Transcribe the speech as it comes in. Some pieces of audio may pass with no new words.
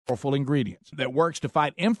powerful ingredients that works to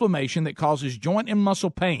fight inflammation that causes joint and muscle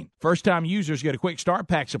pain. First-time users get a quick start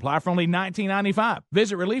pack supply for only $19.95.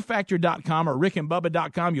 Visit ReliefFactor.com or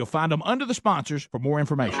RickandBubba.com. You'll find them under the sponsors for more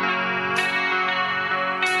information.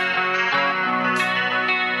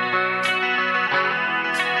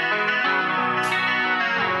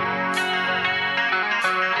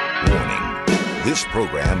 This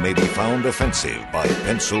program may be found offensive by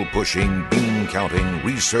pencil-pushing, bean-counting,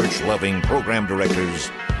 research-loving program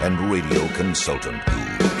directors and radio consultant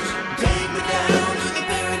gurus. Take me down to the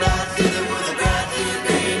paradise city where the grass is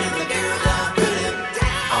green and the girls are pretty.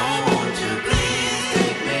 Oh, won't you please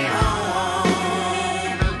take me home?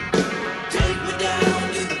 Take me down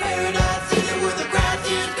to the paradise city where the grass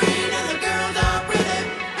is green and the girls are pretty.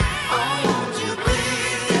 Oh, won't you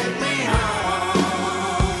please take me home?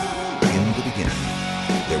 In the beginning,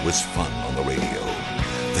 there was fun on the radio.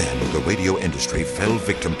 Then the radio industry fell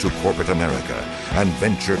victim to corporate America and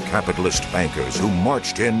venture capitalist bankers who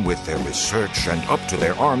marched in with their research and up to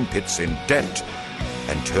their armpits in debt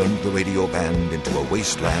and turned the radio band into a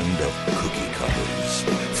wasteland of cookie cutters,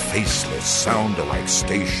 faceless, sound-alike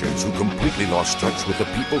stations who completely lost touch with the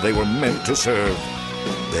people they were meant to serve.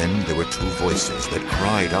 Then there were two voices that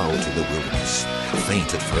cried out in the wilderness,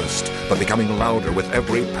 faint at first, but becoming louder with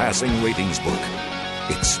every passing ratings book.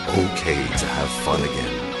 It's okay to have fun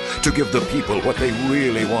again, to give the people what they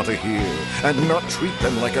really want to hear, and not treat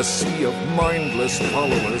them like a sea of mindless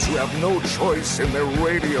followers who have no choice in their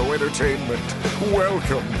radio entertainment.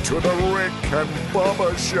 Welcome to the Rick and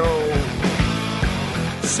Bubba Show.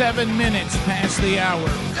 7 minutes past the hour.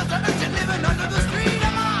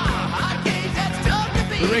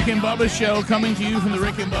 The Rick and Bubba Show coming to you from the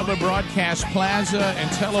Rick and Bubba Broadcast Plaza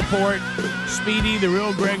and Teleport. Speedy, the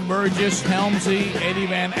real Greg Burgess, Helmsy, Eddie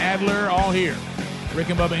Van Adler, all here. Rick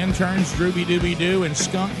and Bubba interns, Drooby Dooby Doo, and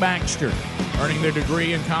Skunk Baxter, earning their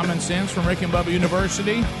degree in common sense from Rick and Bubba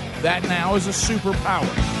University. That now is a superpower.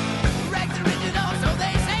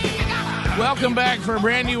 Welcome back for a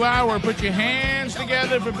brand new hour. Put your hands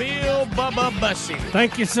together for Bill Bubba Bussey.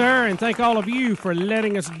 Thank you, sir, and thank all of you for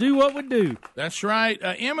letting us do what we do. That's right.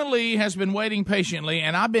 Emily has been waiting patiently,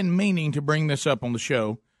 and I've been meaning to bring this up on the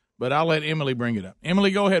show, but I'll let Emily bring it up.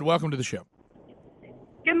 Emily, go ahead. Welcome to the show.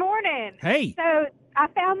 Good morning. Hey. So I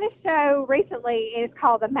found this show recently, and it's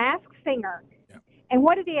called The Masked Singer. Yeah. And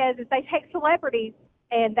what it is they take celebrities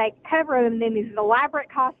and they cover them in these elaborate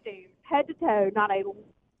costumes, head to toe, not a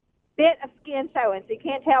bit of skin showing, so you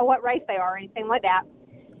can't tell what race they are or anything like that.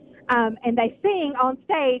 And they sing on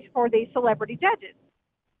stage for these celebrity judges.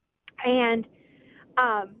 And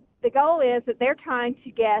the goal is that they're trying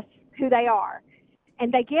to guess who they are.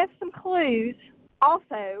 And they give some clues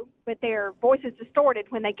also, but their voice is distorted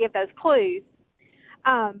when they give those clues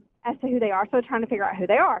as to who they are. So they're trying to figure out who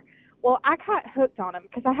they are. Well, I got hooked on them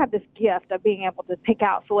because I have this gift of being able to pick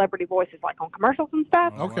out celebrity voices like on commercials and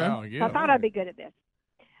stuff. Okay. Wow, yeah, so I thought I'd be good at this.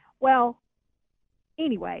 Well,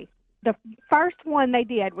 anyway, the first one they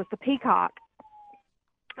did was the peacock.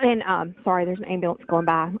 And, sorry, there's an ambulance going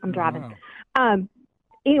by. I'm driving. Wow.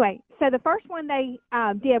 Anyway, so the first one they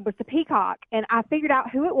did was the peacock, and I figured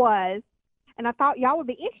out who it was, and I thought y'all would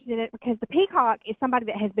be interested in it because the peacock is somebody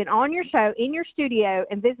that has been on your show, in your studio,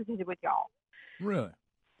 and visited with y'all. Really?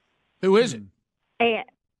 Who is it? And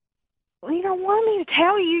well, you don't want me to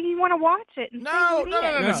tell you. You want to watch it. No.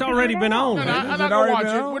 It's already been on. No, I'm not going to watch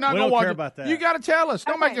it. We're not going to watch it. About that. You got to tell us.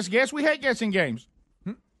 Don't make us guess. We hate guessing games.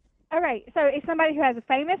 Okay, so it's somebody who has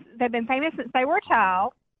they've been famous since they were a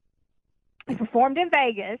child. They performed in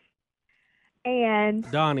Vegas. And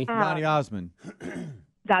Donnie Osmond.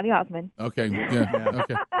 Donnie Osmond. Okay, yeah,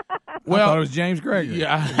 okay. Well, I thought it was James Gregory.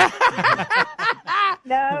 Yeah.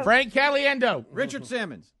 No. Frank Caliendo. Richard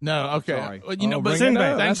Simmons. No, okay. Sorry. Well, bring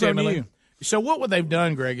Sinbad. Thanks, That's on Emily. you. So what they've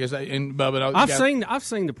done, Greg, is Bubba. I've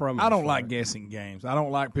seen the promo. I don't like guessing games. I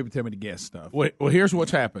don't like people tell me to guess stuff. Well, here's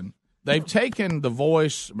what's happened. They've taken The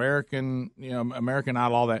Voice, American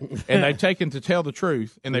Idol, all that, and they've taken To Tell the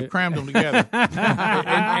Truth, and they've crammed them together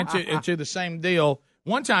into the same deal.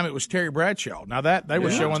 One time it was Terry Bradshaw. Now that they were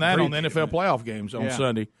showing that on the NFL playoff games on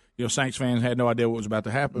Sunday. You know, Saints fans had no idea what was about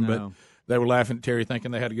to happen, but they were laughing at Terry,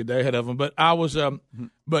 thinking they had a good day ahead of them. But I was,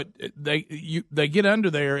 but they get under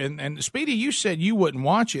there, and Speedy, you said you wouldn't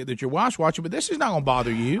watch it, that your wife's watching, but this is not going to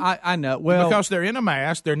bother you. I know. Well, because they're in a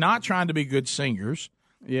mask, they're not trying to be good singers.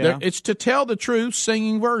 Yeah, it's To Tell the Truth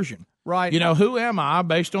singing version. Right. You know, who am I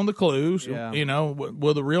based on the clues? Yeah. You know,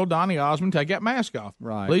 will the real Donnie Osmond take that mask off?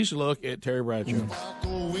 Right. Please look at Terry Bradshaw. I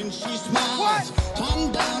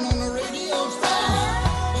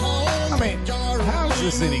mean, how is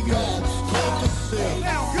this any good?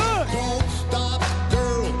 Now good. Don't stop,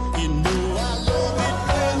 girl. You know I love it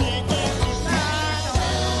when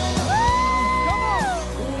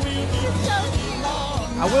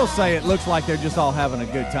will say it looks like they're just all having a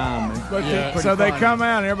good time. But Yeah. so they come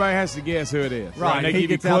out and everybody has to guess who it is. Right. And they He give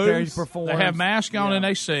you gets out there, he clues. performs. They have masks on and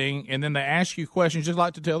they sing, and then they ask you questions just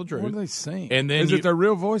like to tell the truth. What do they sing? And then is it their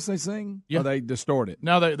real voice they sing? Yeah. Or they distort it?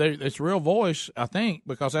 No, it's real voice, I think,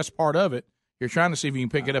 because that's part of it. You're trying to see if you can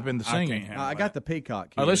pick it up in the singing. I got the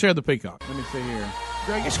peacock here. Let's hear the peacock. Let me see here.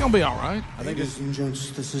 Greg, it's going to be all right. I think Ladies and gents,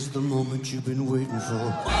 this is the moment you've been waiting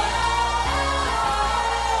for.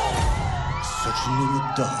 Searching in the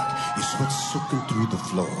dark, your sweat soaking through the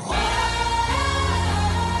floor.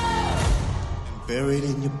 And buried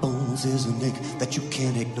in your bones is an ache that you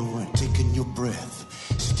can't ignore. Taking your breath,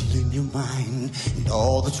 stealing your mind, and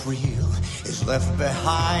all that's real is left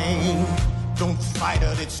behind. Don't fight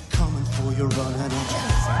it, it's coming for you, running at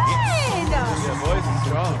you. voice is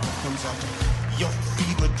strong. Comes out your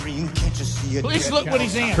fever dream, can't you see it? Please look what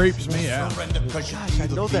he's in. Creeps me out. Gosh, I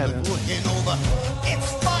know that.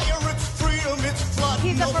 It's fire, it's freedom, it's flood.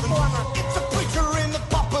 He's a performer. It's a preacher in the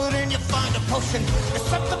puppet, and you find a potion.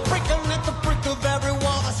 It's at the brink at the brink of every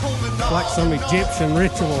wall that's holding on. Like some Egyptian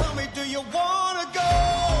ritual. Tell me, do you wanna go?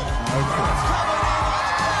 It's coming in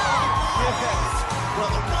well,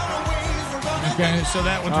 the runaways are running. Okay, so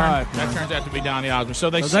that one that turns out to be Donny Osmond. So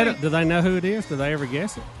they Do they know who it is? Do they ever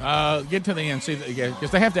guess it? get to the end, see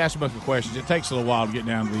because they have to ask a bunch of questions. It takes a little while to get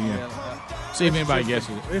down to the end. See if anybody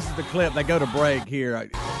guesses it. This is the clip. They go to break here.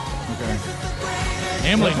 Okay.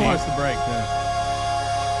 Emily What's needs the break then?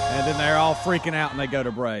 And then they're all freaking out and they go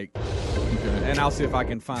to break. And I'll see if I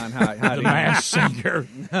can find how the to masked singer.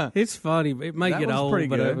 It's funny. It may That get was old, pretty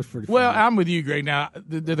but good. it was pretty Well, funny. I'm with you, Greg. Now,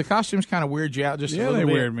 did the costumes kind of weird you out just a Yeah, little they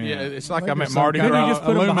bit? weird me Yeah, out. it's like Like I'm at there's some Mardi kind Gras. Maybe just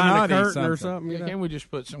put them behind a Illuminati curtain or something. something. You know? Can't we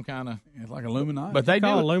just put some kind of? It's like Illuminati. But they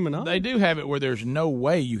Call do. Illuminati. They do have it where there's no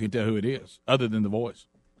way you can tell who it is other than the voice.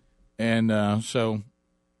 And so,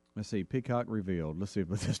 Let's see. Peacock revealed. Let's see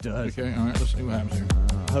what this does. okay, all right, let's see what happens here.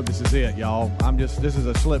 I hope this is it, y'all. This is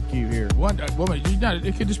a slip cue here. What?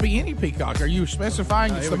 It could just be any peacock. Are you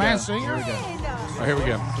specifying it's here the we go. masked singer? Oh, here we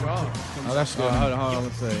go. Oh, that's good. Hold on.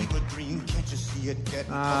 Let's see. Fever dream, can't you see it?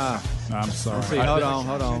 I'm sorry. Let's see. Hold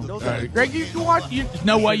on. All right, Greg, you watch?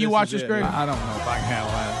 No way you this watch is this, it. Greg. I don't know if I can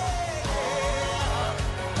handle that.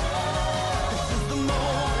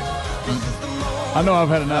 I know I've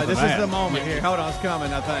had enough This of that. is the moment here. Hold on. It's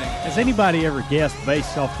coming, I think. Has anybody ever guessed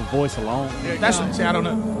based off the voice alone? That's what. See, I don't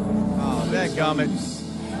know. Oh, dadgummit.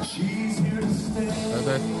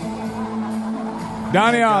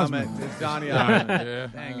 Donny Osmond. It's Donny Osmond. Yeah,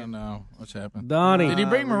 I don't know what's happened. Donnie. Did he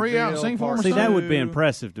bring Maria out and sing for him? or See, that something? would be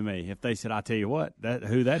impressive to me if they said, "I tell you what,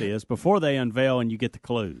 who that is," before they unveil and you get the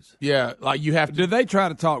clues. Yeah, like you have to. Did they try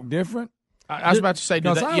to talk different? I was about to say,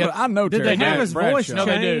 did Because they, I know Did Terry they have his Bradshaw. voice No,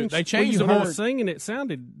 they do. changed? They changed when the you voice. were singing, it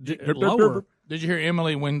sounded lower. Did you hear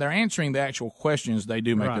Emily when they're answering the actual questions? They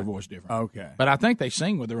do make their Right. voice different. Okay. But I think they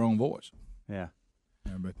sing with their own voice. Yeah.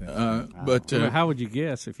 Yeah, but Well, how would you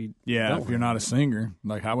guess if you? if you're not a singer,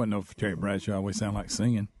 like I wouldn't know if Terry Bradshaw always sound like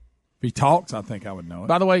singing. If he talks, I think I would know it.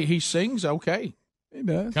 By the way, he sings okay He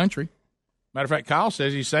does. country. Matter of fact, Kyle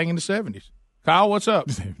says he sang in the 70s. Kyle, what's up?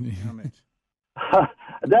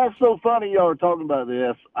 That's so funny y'all are talking about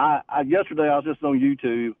this. Yesterday I was just on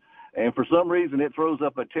YouTube, and for some reason it throws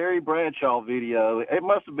up a Terry Bradshaw video. It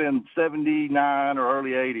must have been 79 or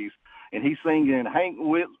early 80s, and he's singing Hank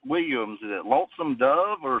Williams, is it Lonesome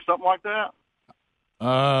Dove or something like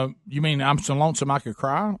that? You mean I'm so lonesome I could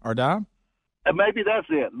cry or die? Maybe that's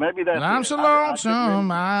it. Maybe that's And I'm it. so I couldn't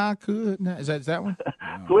lonesome I could not. Is that one?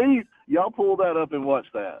 Please, y'all pull that up and watch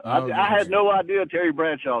that. Oh, I had no idea Terry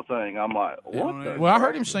Bradshaw sang. I'm like, what the? Well, I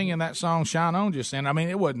heard him singing that song "Shine On" just then. I mean,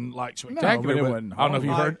 it wasn't like spectacular. but it but wasn't I don't know if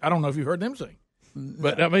you hard. heard. I don't know if you heard them sing.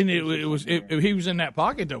 But I mean, it was. He was in that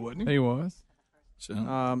pocket though, wasn't he? He was. So,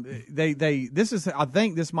 This is. I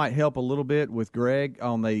think this might help a little bit with Greg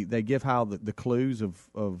on they give how the clues of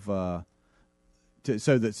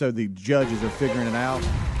so the judges are figuring it out.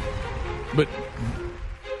 but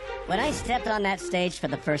When I stepped on that stage for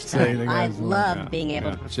the first See, time, the I guys loved like being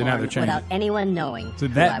able to So now they're perform changing. without anyone knowing. So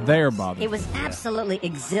who that I was. there bothers It was absolutely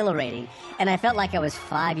exhilarating, and I felt like I was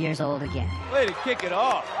 5 years old again. Way to kick it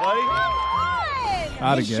off, buddy. I'd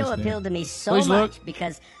have This show guessed that. appealed to me so Please look. much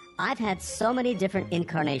because I've had so many different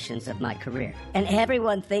incarnations of my career, and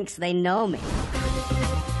everyone thinks they know me.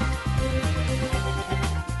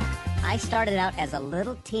 I started out as a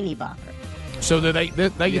little teeny bopper. so that they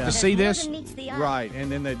get to see More this. than meets the eye. Right,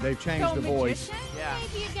 and then they've changed the voice.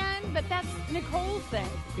 Maybe again, but that's Nicole's thing.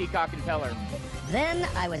 Peacock and Teller. Then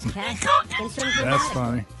I was cast in some That's dramatic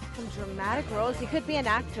funny. Some dramatic roles. He could be an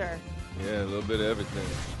actor. Yeah, a little bit of everything.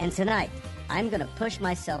 And tonight, I'm going to push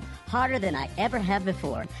myself harder than I ever have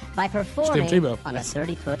before by Steve performing Tebow. on a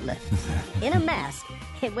 30-foot lift in a mask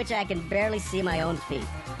in which I can barely see my own feet.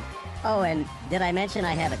 Oh, and did I mention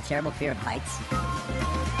I have a terrible fear of heights?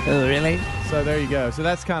 Oh, really? So there you go. So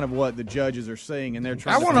that's kind of what the judges are seeing, and they're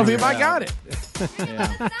trying. I want to know if I figure got out. it.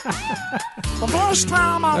 The first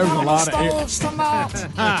time I a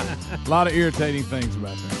lot of irritating things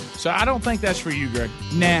about that. So I don't think that's for you, Greg.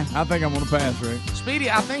 Nah, I think I'm going to pass, Rick.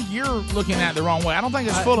 Speedy, I think you're looking at it the wrong way. I don't think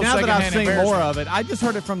it's full of now that I've secondhand seen embarrassment. more of it, I just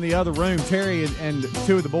heard it from the other room. Terry and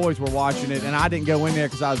two of the boys were watching it, and I didn't go in there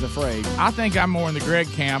because I was afraid. I think I'm more in the Greg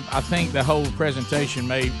camp. I think the whole presentation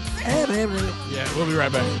may. Yeah, we'll be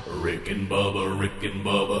right back. Rick and Bubba, Rick and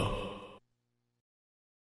Bubba.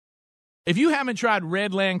 If you haven't tried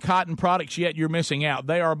Redland Cotton products yet, you're missing out.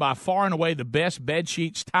 They are by far and away the best bed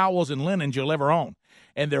sheets, towels, and linens you'll ever own.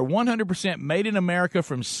 And they're 100% made in America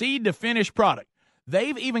from seed to finished product.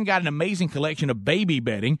 They've even got an amazing collection of baby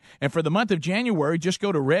bedding. And for the month of January, just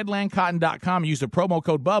go to redlandcotton.com and use the promo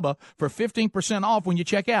code BUBBA for 15% off when you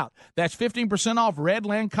check out. That's 15% off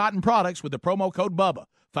Redland Cotton products with the promo code BUBBA.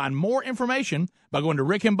 Find more information by going to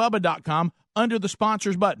rickandbubba.com under the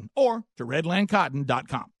sponsors button or to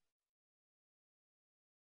redlandcotton.com.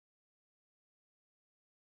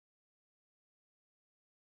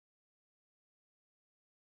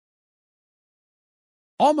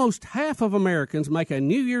 Almost half of Americans make a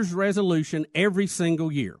New Year's resolution every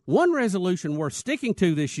single year. One resolution worth sticking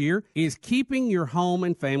to this year is keeping your home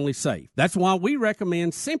and family safe. That's why we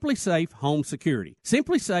recommend Simply Safe Home Security.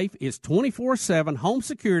 Simply Safe is 24/7 home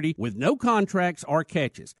security with no contracts or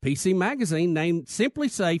catches. PC Magazine named Simply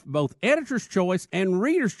Safe both Editor's Choice and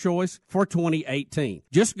Reader's Choice for 2018.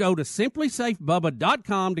 Just go to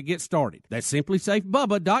simplysafebubba.com to get started. That's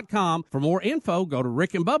simplysafebubba.com. For more info, go to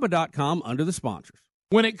rickandbubba.com under the sponsors.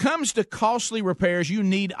 When it comes to costly repairs, you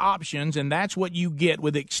need options, and that's what you get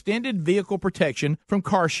with extended vehicle protection from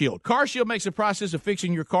CarShield. CarShield makes the process of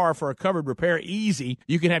fixing your car for a covered repair easy.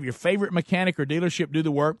 You can have your favorite mechanic or dealership do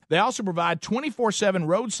the work. They also provide 24/7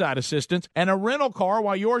 roadside assistance and a rental car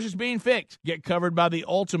while yours is being fixed. Get covered by the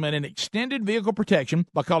ultimate in extended vehicle protection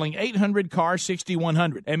by calling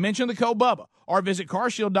 800-CAR-6100 and mention the code BUBBA. Or visit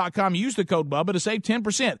carshield.com. Use the code BUBBA to save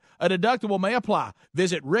 10%. A deductible may apply.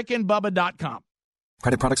 Visit rickandbubba.com.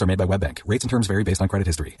 Credit products are made by WebBank. Rates and terms vary based on credit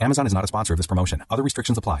history. Amazon is not a sponsor of this promotion. Other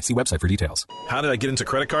restrictions apply. See website for details. How did I get into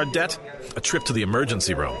credit card debt? A trip to the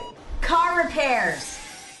emergency room. Car repairs.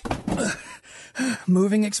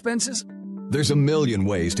 Moving expenses? There's a million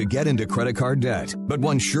ways to get into credit card debt, but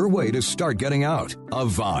one sure way to start getting out: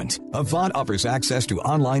 Avant. Avant offers access to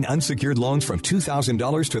online unsecured loans from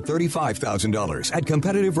 $2,000 to $35,000 at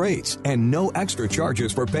competitive rates and no extra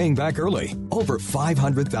charges for paying back early. Over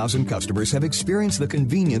 500,000 customers have experienced the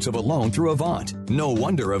convenience of a loan through Avant. No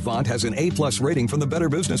wonder Avant has an A+ rating from the Better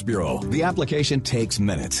Business Bureau. The application takes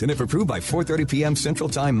minutes, and if approved by 4:30 p.m. Central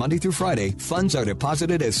Time Monday through Friday, funds are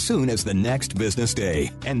deposited as soon as the next business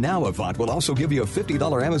day. And now Avant will also give you a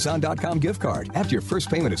 $50 Amazon.com gift card after your first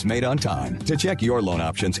payment is made on time. To check your loan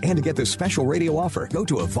options and to get this special radio offer, go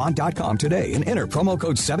to Avant.com today and enter promo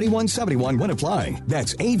code 7171 when applying.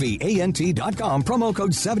 That's AVANT.com, promo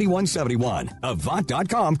code 7171.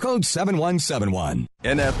 Avant.com, code 7171.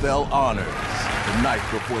 NFL Honors. The night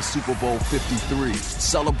before Super Bowl 53.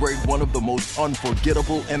 Celebrate one of the most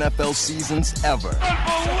unforgettable NFL seasons ever.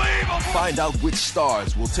 Unbelievable! Find out which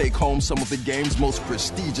stars will take home some of the game's most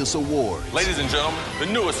prestigious awards. Ladies and gentlemen, the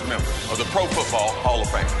newest member of the Pro Football Hall of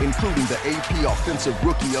Fame. Including the AP Offensive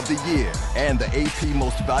Rookie of the Year and the AP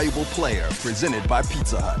Most Valuable Player, presented by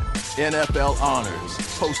Pizza Hut. NFL Honors,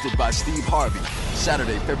 hosted by Steve Harvey.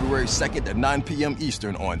 Saturday, February 2nd at 9 p.m.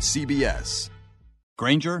 Eastern on CBS.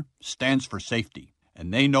 Grainger stands for safety,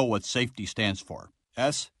 and they know what safety stands for.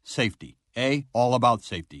 S, safety. A, all about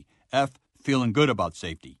safety. F, feeling good about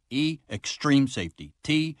safety. E, extreme safety.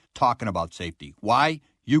 T, talking about safety. Y,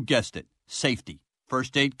 you guessed it, safety.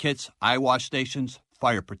 First aid kits, eye wash stations,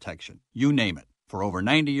 fire protection. You name it. For over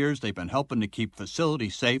 90 years, they've been helping to keep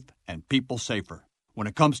facilities safe and people safer. When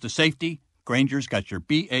it comes to safety, Grainger's got your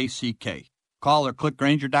BACK. Call or click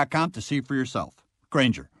Grainger.com to see for yourself.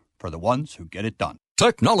 Grainger, for the ones who get it done.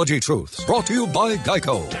 Technology Truths, brought to you by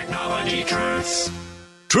Geico. Technology Truths.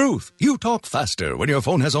 Truth, you talk faster when your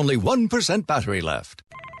phone has only 1% battery left.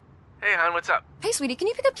 Hey, hon, what's up? Hey, sweetie, can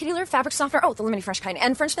you pick up Kitty Litter fabric softener? Oh, the lemony fresh kind.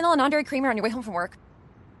 And French vanilla non-dairy creamer on your way home from work.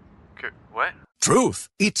 What? Truth,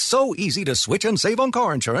 it's so easy to switch and save on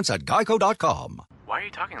car insurance at Geico.com. Why are you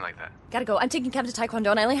talking like that? Gotta go. I'm taking Kevin to Taekwondo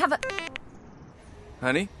and I only have a...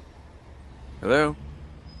 Honey? Hello?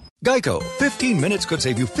 Geico, 15 minutes could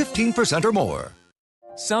save you 15% or more.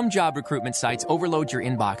 Some job recruitment sites overload your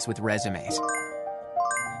inbox with resumes.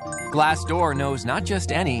 Glassdoor knows not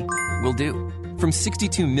just any will do. From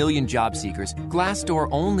 62 million job seekers, Glassdoor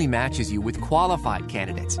only matches you with qualified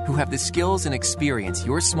candidates who have the skills and experience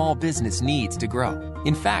your small business needs to grow.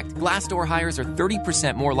 In fact, Glassdoor hires are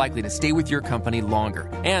 30% more likely to stay with your company longer.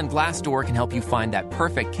 And Glassdoor can help you find that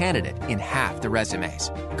perfect candidate in half the resumes.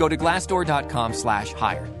 Go to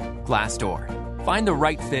glassdoor.com/hire. Glassdoor. Find the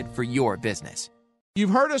right fit for your business.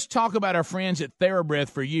 You've heard us talk about our friends at TheraBreath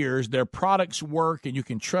for years. Their products work, and you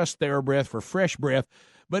can trust TheraBreath for fresh breath.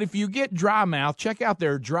 But if you get dry mouth, check out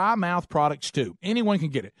their dry mouth products too. Anyone can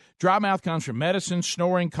get it. Dry mouth comes from medicine,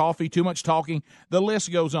 snoring, coffee, too much talking. The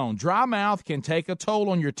list goes on. Dry mouth can take a toll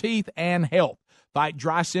on your teeth and health. Fight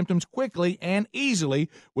dry symptoms quickly and easily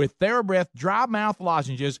with TheraBreath dry mouth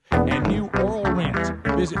lozenges and new oral rinse.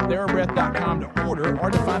 Visit TheraBreath.com to order or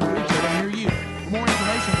to find a retailer near you. For more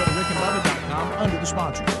information, go to rickandbubba.com under the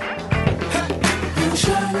sponsor. You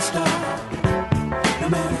shine a star, no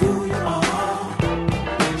matter who you are.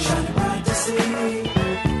 Shining bright to see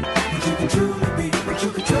what you can truly be, what you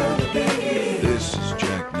can truly be. This is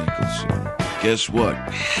Jack Nicholson. Guess what?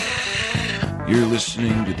 You're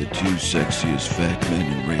listening to the two sexiest fat men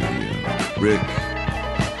in radio, Rick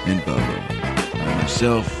and Bubba. I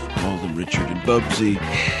myself call them Richard and Bubsy,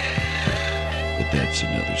 but that's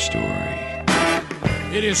another story.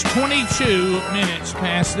 It is 22 minutes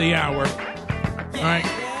past the hour. All right,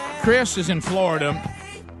 Chris is in Florida.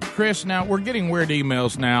 Chris, now we're getting weird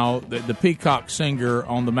emails now that the Peacock singer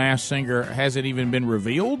on The Masked Singer hasn't even been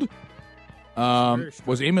revealed.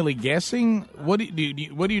 Was Emily guessing? What do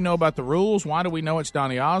you know about the rules? Why do we know it's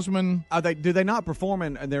Donny Osmond? Do they not perform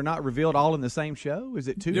and they're not revealed all in the same show? Is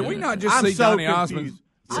it two? Did we not just see Donny Osmond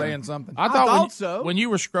saying something? I thought so. When you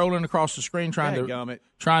were scrolling across the screen trying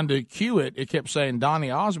to cue it, it kept saying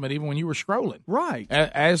Donny Osmond even when you were scrolling. Right.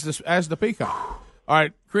 As the Peacock. All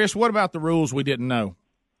right, Chris, what about the rules we didn't know?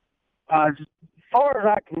 As far as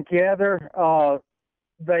I can gather,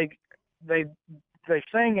 they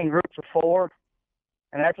sing in groups of 4,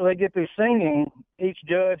 and after they get through singing, each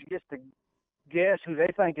judge gets to guess who they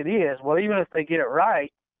think it is. Well, even if they get it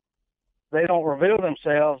right, they don't reveal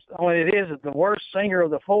themselves. Only it is that the worst singer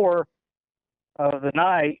of the 4 of the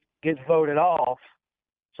night gets voted off.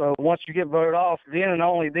 So once you get voted off, then and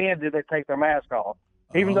only then do they take their mask off.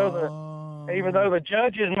 Even though the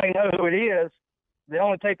judges may know who it is, they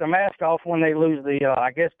only take the mask off when they lose the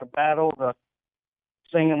battle, the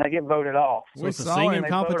singing, they get voted off. So it's a singing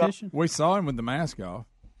competition? We saw him with the mask off.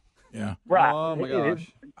 Yeah. Right. Oh my gosh.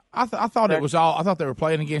 I thought it was all. I thought they were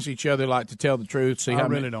playing against each other, like to tell the truth. See I how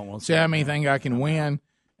really many, don't want to see how many things I can win.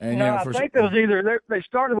 And No, I think it was either they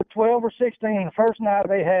started with 12 or 16. The first night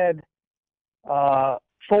they had 4.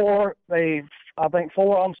 I think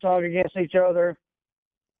 4 of them sung against each other,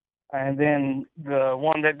 and then the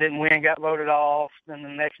one that didn't win got voted off. Then the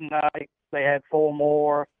next night they had 4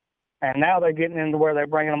 more, and now they're getting into where they're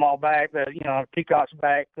bringing them all back. Peacock's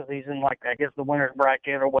back because he's in the winner's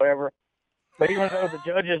bracket or whatever. But even though the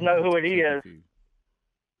judges know who it is,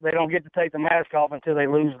 they don't get to take the mask off until they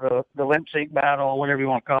lose the lip sync battle or whatever you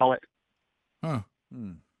want to call it. Huh.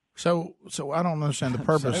 So I don't understand the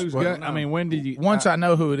purpose. When did you? Once I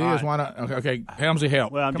know who it is, right. why not? Okay, Helmsy,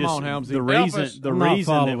 help. Well, Come on, Helmsy. The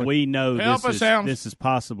reason that we know this is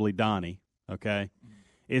possibly Donnie, okay,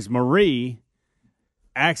 is Marie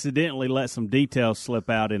accidentally let some details slip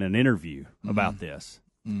out in an interview about this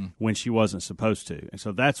when she wasn't supposed to, and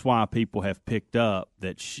so that's why people have picked up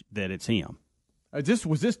that it's him.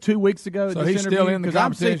 Was this 2 weeks ago? So this he's interview? still in the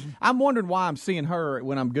competition? I'm wondering why I'm seeing her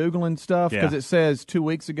when I'm Googling stuff because it says 2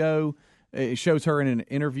 weeks ago. It shows her in an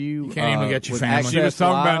interview. You can't even get your family. She was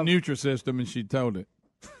talking about Nutrisystem and she told it.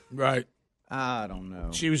 Right. I don't know.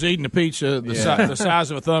 She was eating a pizza the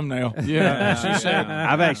size of a she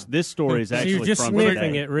said. This story is actually she was just from sniffing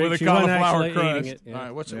today. it, Rich. With a She wasn't cauliflower actually crust. eating it. Yeah. All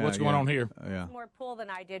right, what's going on here? Yeah. More pull than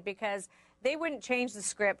I did because they wouldn't change the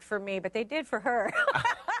script for me, but they did for her.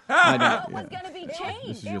 I know. It was going to be changed.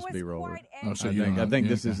 This is just B-roll. Oh, so I think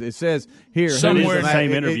this is. It says here Somewhere in the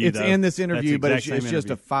same it- interview, It's though. in this That's interview, the but it's exact same just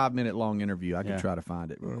a interview. 5-minute long interview. I can try to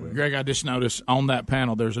find it real quick. Greg, I just noticed on that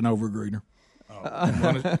panel there's an overgreeter.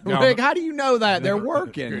 Rick, how do you know that? They're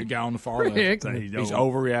working. The guy on the far left. Rick. He's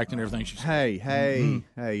overreacting to everything she says. Hey,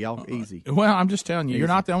 y'all easy. Well, I'm just telling you, you're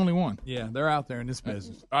not the only one. Yeah, they're out there in this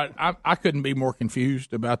business. I couldn't be more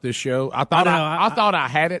confused about this show. I thought I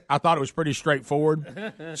had it. I thought it was pretty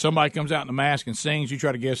straightforward. Somebody comes out in a mask and sings. You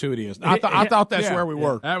try to guess who it is. I thought that's where we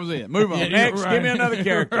were. That was it. Move on. Yeah, Next, right. give me another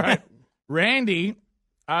character. Right. Randy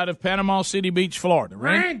out of Panama City Beach, Florida.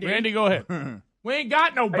 Randy, go ahead. We ain't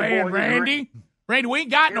got no band, boys, Randy. Randy, we ain't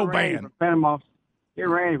got no band. Panama Here,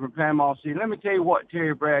 Randy from Panama City. Let me tell you what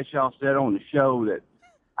Terry Bradshaw said on the show. That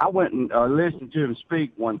I went and listened to him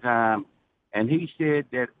speak one time, and he said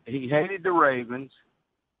that he hated the Ravens.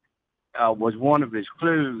 Was one of his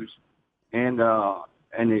clues, and the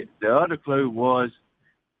other clue was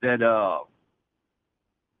that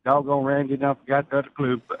doggone Randy, I forgot the other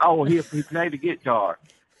clue. But, he played the guitar.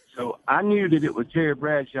 So I knew that it was Terry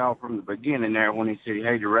Bradshaw from the beginning there when he said he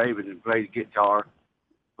hated the Ravens and played the guitar.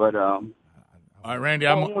 But all right, Randy,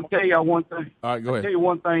 I'm going to tell you one thing. All right, go ahead. I'll tell you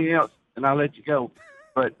one thing else, and I'll let you go.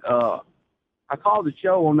 But I called the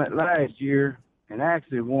show on that last year, and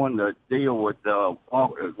actually won the deal with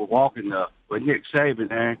walking with Nick Saban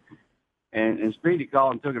there, and Speedy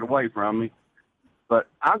called and took it away from me. But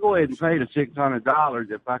I'll go ahead and pay the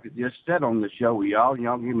 $600 if I could just sit on the show with y'all.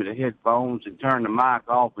 Y'all give me the headphones and turn the mic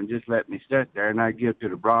off and just let me sit there, and I give to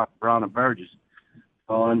the Brown and Burgess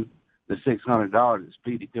on the $600 that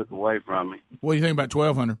Speedy took away from me. What do you think about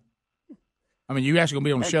 $1,200? I mean, you actually gonna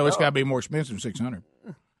be on the show. It's got to be more expensive than $600.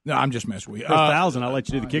 No, I'm just messing with you. For $1,000, I'll let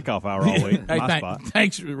you do the kickoff hour all week. Hey,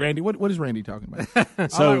 thanks, Randy. What is Randy talking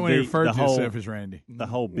about? So I like when he referred to himself as Randy. The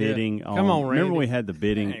whole bidding. Yeah. Come on, Randy. Remember we had the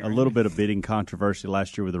bidding, a little bit of bidding controversy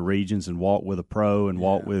last year with the regions and Walt with a pro and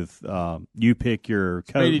Walt with you pick your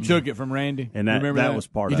coach. Speedy took it from Randy. And that was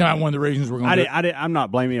part of it. You're talking one of the reasons we're going to I'm not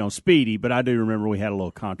blaming it on Speedy, but I do remember we had a little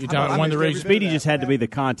controversy. You're talking one of the reasons. Speedy just had to be the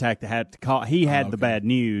contact that had to call. He had the bad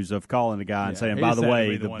news of calling the guy and saying, by the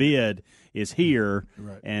way, the bid is here,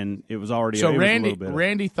 and it was already. So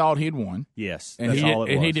Randy thought he'd won. Yes, and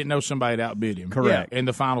he didn't know somebody had outbid him. Correct. In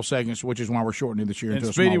the final seconds, which is why we're shortening this year. And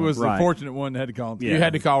Speedy was the fortunate one that had to call him. You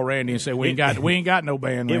had to call Randy and say we ain't got no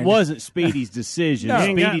band. It Randy. wasn't Speedy's decision.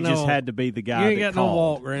 Speedy just had to be the guy. You ain't got called. no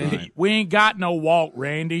walk, Randy. We ain't got no walk,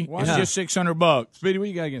 Randy. It's just $600. Speedy, what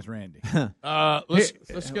you got against Randy?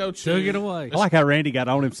 Let's go. Took it away. I like how Randy got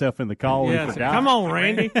on himself in the call. Yeah, come on,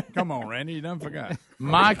 Randy. Come on, Randy. You done forgot.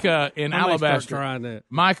 Micah in Alabaster.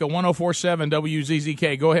 Micah 104.7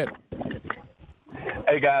 WZZK. Go ahead.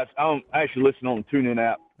 Hey guys, I'm actually listening on the TuneIn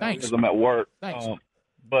app. Thanks. Because I'm at work. Thanks.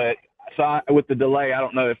 But with the delay, I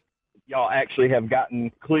don't know if y'all actually have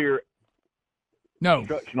gotten clear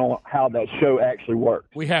instruction on how that show actually works.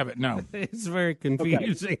 We haven't. No. It's very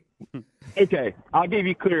confusing. Okay, I'll give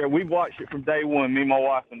you clear. We've watched it from day one. Me, my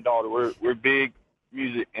wife, and daughter. We're big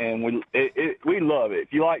music, and we love it.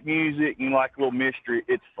 If you like music, you like a little mystery,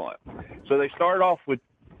 it's fun. So they started off with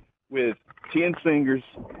 10 singers,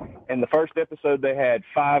 and the first episode they had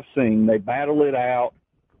 5 sing. They battle it out,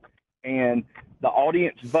 and the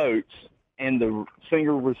audience votes, and the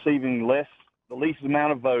singer receiving the least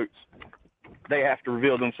amount of votes, they have to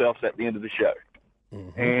reveal themselves at the end of the show.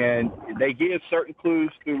 Mm-hmm. And they give certain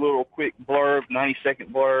clues through little quick blurb,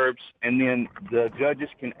 90-second blurbs, and then the judges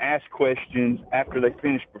can ask questions after they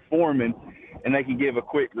finish performing, and they can give a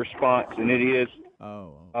quick response, and it is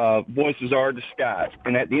voices are disguised.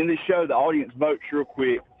 And at the end of the show, the audience votes real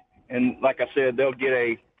quick, and like I said, they'll get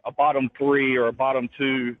a bottom 3 or a bottom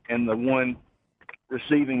 2, and the one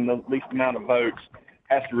receiving the least amount of votes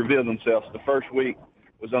has to reveal themselves. The first week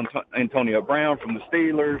was Antonio Brown from the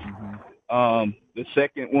Steelers. Mm-hmm. The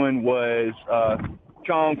second one was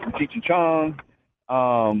Chong from Cheech and Chong.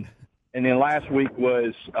 And then last week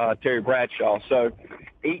was Terry Bradshaw. So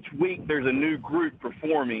each week there's a new group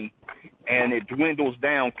performing, and it dwindles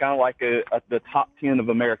down kind of like the top 10 of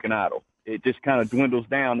American Idol. It just kind of dwindles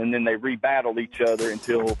down, and then they rebattle each other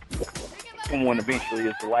until someone eventually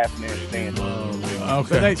is the last man standing.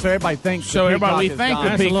 Okay. So everybody thinks. We think the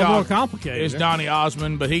That's a little more Peacock complicated. is Donny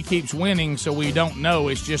Osmond, but he keeps winning, so we don't know.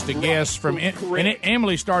 It's just a guess from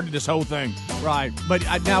Emily started this whole thing. Right, but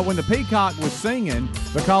now when the Peacock was singing,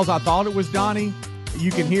 because I thought it was Donnie,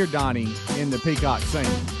 you can hear Donnie in the Peacock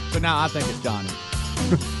singing. So now I think it's Donnie.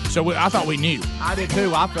 So I thought we knew. I did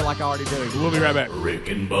too. I feel like I already do. We'll be right back. Rick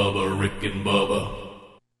and Bubba, Rick and Bubba.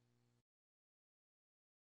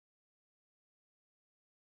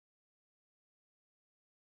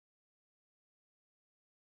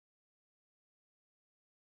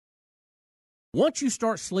 Once you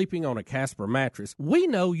start sleeping on a Casper mattress, we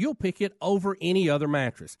know you'll pick it over any other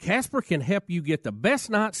mattress. Casper can help you get the best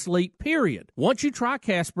night's sleep, period. Once you try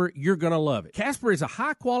Casper, you're going to love it. Casper is a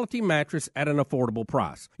high-quality mattress at an affordable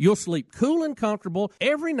price. You'll sleep cool and comfortable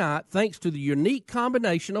every night thanks to the unique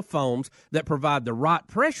combination of foams that provide the right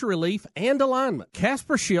pressure relief and alignment.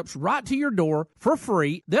 Casper ships right to your door for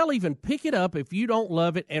free. They'll even pick it up if you don't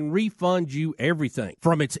love it and refund you everything.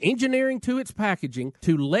 From its engineering to its packaging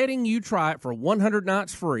to letting you try it for 100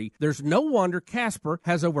 nights free. There's no wonder Casper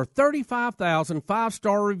has over 35,000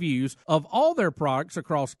 five-star reviews of all their products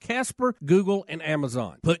across Casper, Google, and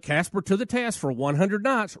Amazon. Put Casper to the test for 100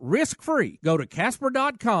 nights risk-free. Go to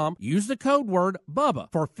Casper.com, use the code word BUBBA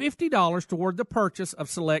for $50 toward the purchase of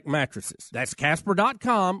select mattresses. That's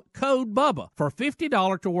Casper.com, code BUBBA for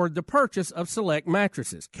 $50 toward the purchase of select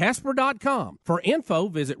mattresses. Casper.com. For info,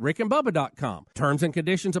 visit rickandbubba.com. Terms and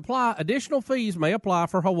conditions apply. Additional fees may apply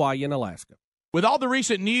for Hawaii and Alaska. With all the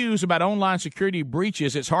recent news about online security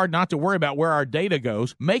breaches, it's hard not to worry about where our data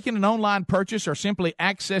goes. Making an online purchase or simply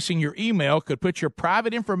accessing your email could put your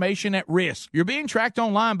private information at risk. You're being tracked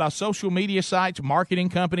online by social media sites, marketing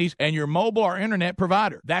companies, and your mobile or internet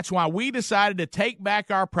provider. That's why we decided to take back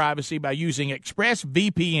our privacy by using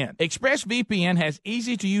ExpressVPN. ExpressVPN has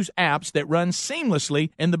easy-to-use apps that run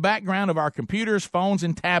seamlessly in the background of our computers, phones,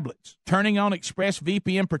 and tablets. Turning on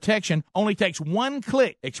ExpressVPN protection only takes one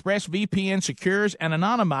click. ExpressVPN secures and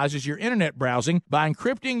anonymizes your internet browsing by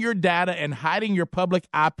encrypting your data and hiding your public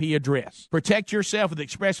IP address. Protect yourself with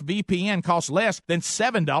ExpressVPN. Costs less than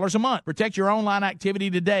 $7 a month. Protect your online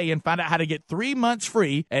activity today and find out how to get 3 months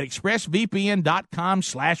free at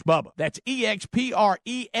expressvpn.com/Bubba. That's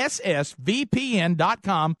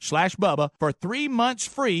EXPRESSVPN.com/Bubba for 3 months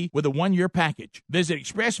free with a 1-year package. Visit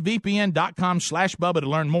expressvpn.com/Bubba to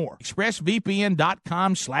learn more.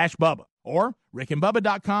 expressvpn.com/Bubba. Or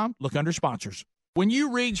rickandbubba.com, look under sponsors. When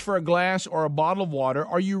you reach for a glass or a bottle of water,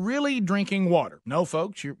 are you really drinking water? No,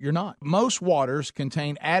 folks, you're not. Most waters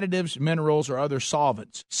contain additives, minerals, or other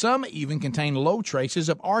solvents. Some even contain low traces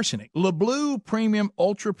of arsenic. LeBlue Premium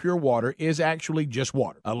Ultra Pure Water is actually just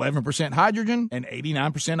water. 11% hydrogen and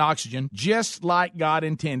 89% oxygen, just like God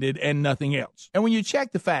intended and nothing else. And when you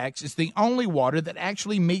check the facts, it's the only water that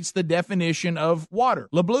actually meets the definition of water.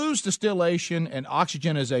 LeBlue's distillation and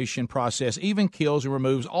oxygenization process even kills and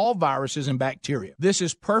removes all viruses and bacteria. This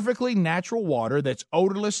is perfectly natural water that's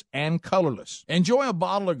odorless and colorless. Enjoy a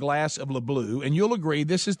bottle or glass of LeBlue, and you'll agree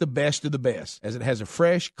this is the best of the best, as it has a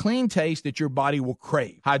fresh, clean taste that your body will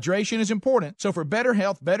crave. Hydration is important, so for better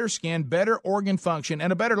health, better skin, better organ function,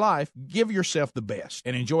 and a better life, give yourself the best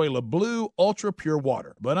and enjoy LeBlue Ultra Pure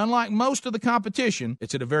Water. But unlike most of the competition,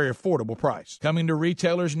 it's at a very affordable price. Coming to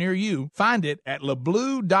retailers near you, find it at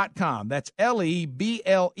leblue.com. That's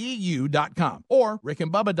LEBLEU.com or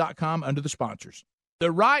rickandbubba.com under the sponsors. The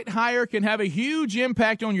right hire can have a huge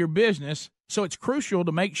impact on your business, so it's crucial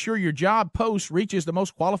to make sure your job post reaches the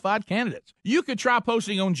most qualified candidates. You could try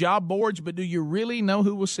posting on job boards, but do you really know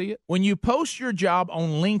who will see it? When you post your job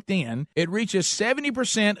on LinkedIn, it reaches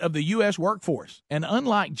 70% of the U.S. workforce. And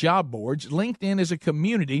unlike job boards, LinkedIn is a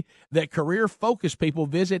community that career-focused people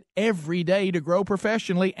visit every day to grow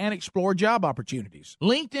professionally and explore job opportunities.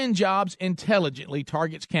 LinkedIn Jobs intelligently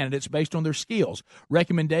targets candidates based on their skills,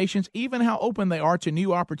 recommendations, even how open they are to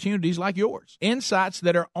new opportunities like yours. Insights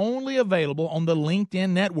that are only available on the LinkedIn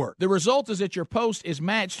network. The result is that your post is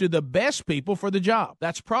matched to the best people for the job.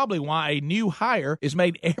 That's probably why a new hire is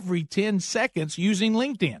made every 10 seconds using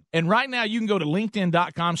LinkedIn. And right now you can go to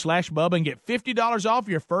linkedin.com/Bubba and get $50 off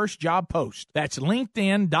your first job post. That's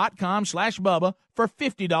linkedin.com/Bubba for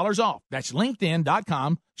 $50 off. That's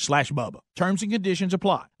linkedin.com/Bubba. Terms and conditions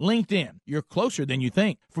apply. LinkedIn, you're closer than you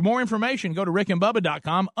think. For more information, go to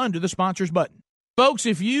rickandbubba.com under the sponsors button. Folks,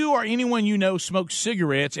 if you or anyone you know smokes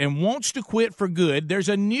cigarettes and wants to quit for good, there's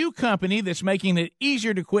a new company that's making it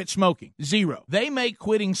easier to quit smoking. Zero. They make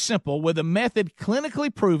quitting simple with a method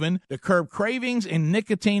clinically proven to curb cravings and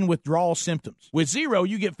nicotine withdrawal symptoms. With Zero,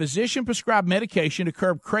 you get physician-prescribed medication to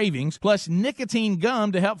curb cravings, plus nicotine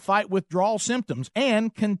gum to help fight withdrawal symptoms,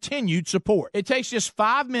 and continued support. It takes just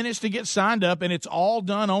 5 minutes to get signed up, and it's all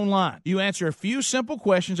done online. You answer a few simple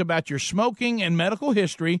questions about your smoking and medical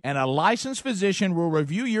history, and a licensed physician will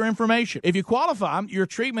review your information. If you qualify, your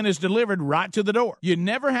treatment is delivered right to the door. You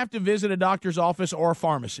never have to visit a doctor's office or a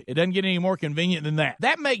pharmacy. It doesn't get any more convenient than that.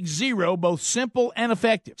 That makes Zero both simple and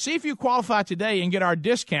effective. See if you qualify today and get our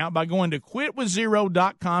discount by going to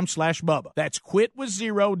quitwithzero.com/Bubba. That's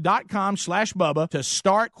quitwithzero.com/Bubba to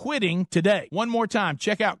start quitting today. One more time,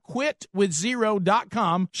 check out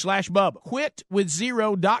quitwithzero.com/Bubba.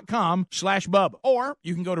 Quitwithzero.com/Bubba. Or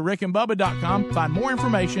you can go to rickandbubba.com, find more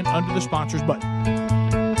information under the sponsors button.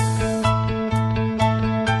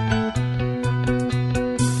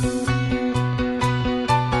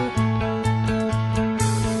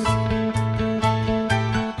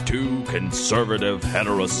 Two conservative,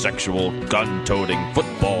 heterosexual, gun-toting,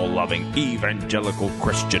 football-loving, evangelical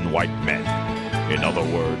Christian white men. In other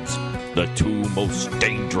words, the two most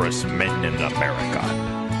dangerous men in America,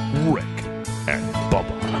 Rick and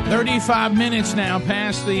Bubba. 35 minutes now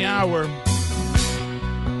past the hour.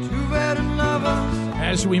 Too bad enough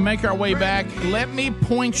As we make our way back, let me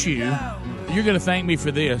point you. You're going to thank me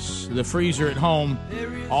for this. The freezer at home,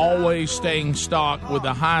 always staying stocked with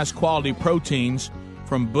the highest quality proteins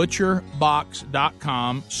from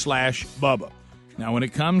butcherbox.com/Bubba. Now, when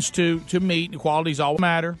it comes to meat, the qualities all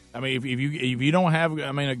matter. I mean, if you don't have,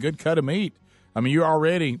 a good cut of meat,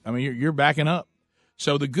 you're backing up.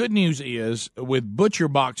 So the good news is with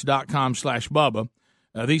butcherbox.com/Bubba,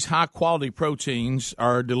 these high quality proteins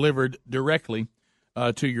are delivered directly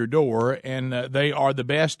to your door, and they are the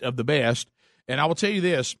best of the best. And I will tell you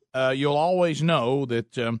this, you'll always know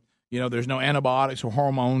that, there's no antibiotics or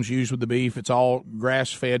hormones used with the beef. It's all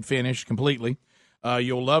grass-fed, finished completely.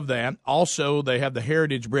 You'll love that. Also, they have the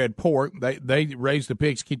heritage bred pork. They raise the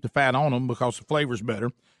pigs, keep the fat on them because the flavor's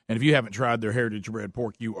better. And if you haven't tried their heritage bred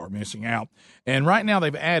pork, you are missing out. And right now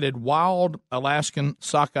they've added wild Alaskan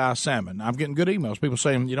sockeye salmon. I'm getting good emails. People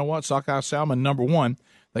saying, you know what, sockeye salmon, #1.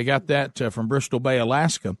 They got that from Bristol Bay,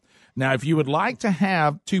 Alaska. Now, if you would like to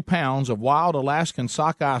have 2 pounds of wild Alaskan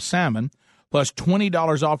sockeye salmon plus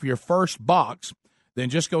 $20 off your first box, then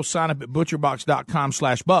just go sign up at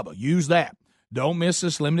butcherbox.com/Bubba. Use that. Don't miss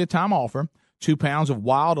this limited time offer. 2 pounds of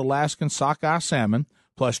wild Alaskan sockeye salmon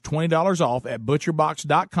plus $20 off at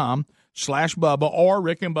butcherbox.com/Bubba or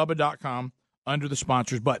rickandbubba.com under the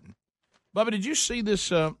sponsors button. Bubba, did you see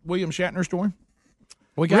this William Shatner story?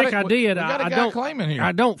 Rick, I did. We got a guy claiming here.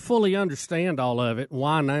 I don't fully understand all of it.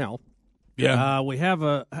 Why now? Yeah. We have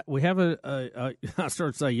a I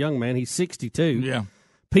started to say young man. He's 62. Yeah.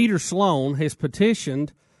 Peter Sloan has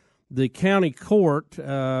petitioned the county court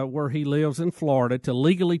where he lives in Florida to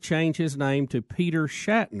legally change his name to Peter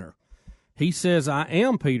Shatner. He says, I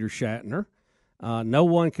am Peter Shatner. No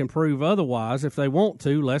one can prove otherwise. If they want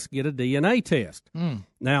to, let's get a DNA test.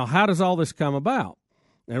 Now, how does all this come about?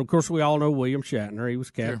 And, of course, we all know William Shatner. He was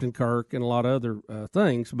Captain Kirk and a lot of other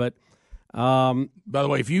things. But by the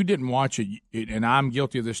way, if you didn't watch it, and I'm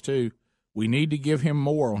guilty of this too, we need to give him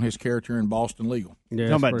more on his character in Boston Legal. Yeah,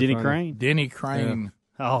 talking about Denny Crane? Denny Crane. Yeah.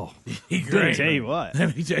 Oh, Denny Crane. I tell you what.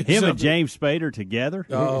 Him and James Spader together.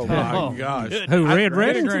 Oh, my gosh. Who, Red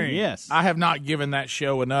Reddington? Yes. I have not given that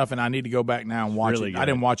show enough, and I need to go back now and watch Really it. good. I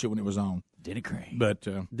didn't watch it when it was on. Denny Crane. But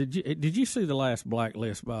did you see the last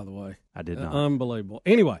Blacklist, by the way? I did not. Unbelievable.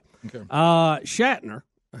 Anyway, Okay. Shatner,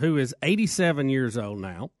 who is 87 years old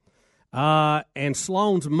now, and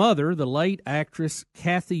Sloan's mother, the late actress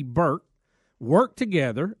Kathy Burke, worked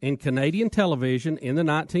together in Canadian television in the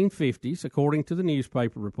 1950s, according to the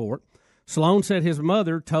newspaper report. Sloan said his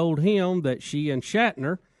mother told him that she and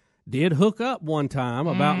Shatner did hook up one time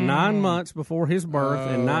about 9 months before his birth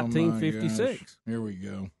in 1956. Here we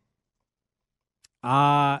go.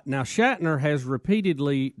 Now, Shatner has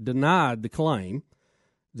repeatedly denied the claim.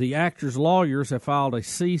 The actor's lawyers have filed a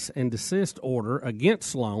cease and desist order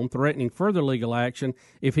against Sloan, threatening further legal action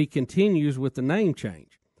if he continues with the name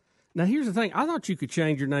change. Now, here's the thing. I thought you could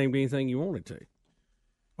change your name to anything you wanted to.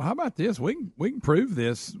 Well, how about this? We can prove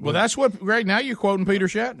this. Well, that's what, Greg, now you're quoting Peter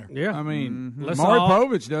Shatner. Yeah. I mean, Let's Maury all-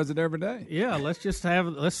 Povich does it every day. Yeah, let's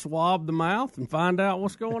swab the mouth and find out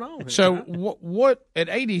what's going on here. So what at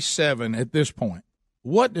 87 at this point,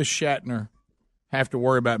 what does Shatner have to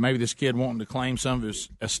worry about? Maybe this kid wanting to claim some of his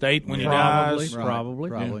estate when he dies? Probably.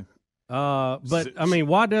 Probably. But I mean,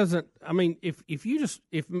 why doesn't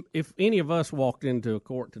if any of us walked into a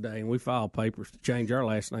court today and we filed papers to change our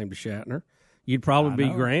last name to Shatner, you'd probably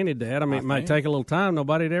be granted that. I mean, it might take a little time.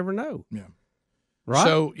 Nobody'd ever know. Yeah. Right.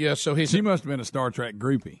 So he must have been a Star Trek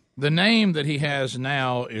groupie. The name that he has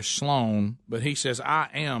now is Sloan, but he says, I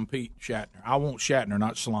am Pete Shatner. I want Shatner,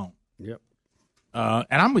 not Sloan. Yep. And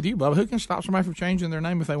I'm with you, Bubba. Who can stop somebody from changing their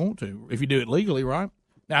name if they want to? If you do it legally, right?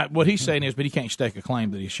 Now, what he's saying is, but he can't stake a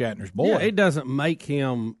claim that he's Shatner's boy. Yeah, it doesn't make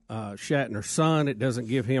him Shatner's son. It doesn't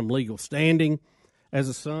give him legal standing as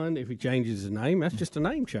a son if he changes his name. That's just a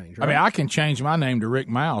name change, right? I mean, I can change my name to Rick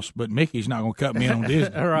Mouse, but Mickey's not going to cut me in on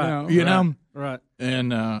Disney. Right. No, you know? Right. And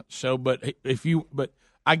but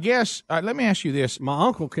I guess, let me ask you this. My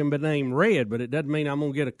uncle can be named Red, but it doesn't mean I'm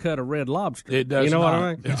going to get a cut of Red Lobster. It does You know not. what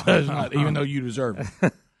I mean? It does not, even though you deserve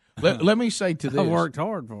it. let me say to this. I worked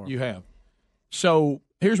hard for it. You have. So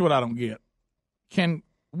here's what I don't get.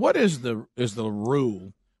 What is the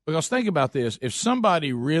rule? Because think about this. If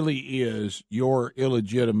somebody really is your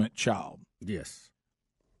illegitimate child. Yes.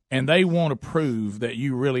 And they want to prove that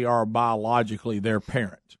you really are biologically their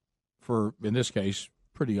parent for, in this case,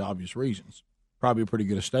 pretty obvious reasons. Probably a pretty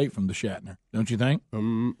good estate from the Shatner, don't you think?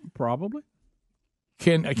 Probably.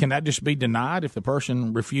 Can that just be denied if the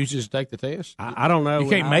person refuses to take the test? I don't know. You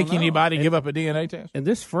can't make anybody give up a DNA test? And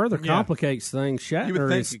this further complicates things.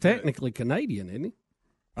 Shatner is technically Canadian, isn't he?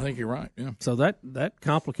 I think you're right. Yeah. So that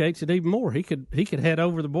complicates it even more. He could head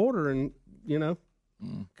over the border, and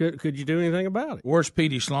could you do anything about it? Where's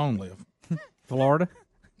Petey Sloan live? Florida.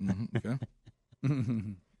 Okay.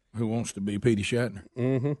 Who wants to be Petey Shatner?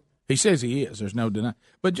 Mm-hmm. He says he is. There's no denying.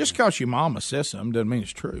 But just because your mama says something doesn't mean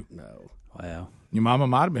it's true. No. Wow. Your mama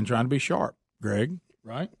might have been trying to be sharp, Greg.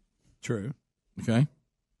 Right? True. Okay.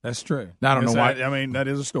 That's true. Now, I don't know why. I mean, that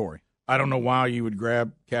is a story. I don't know why you would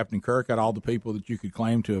grab Captain Kirk out of all the people that you could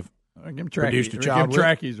claim to have produced a Trekkies. child with.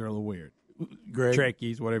 Trekkies are a little weird. Greg,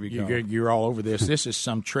 Trekkies, whatever you call them. You're all over this. This is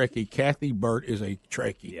some Trekkie. Kathy Burt is a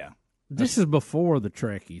Trekkie. Yeah. This is before the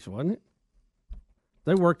Trekkies, wasn't it?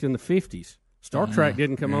 They worked in the 50s. Star Trek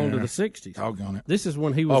didn't come on to the 60s. Doggone it. This is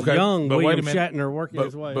when he was Okay, young, but wait a William minute. Shatner working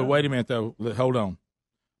his way But up. wait a minute, though. Hold on.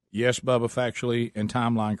 Yes, Bubba, factually and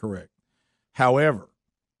timeline correct. However,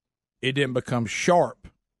 it didn't become sharp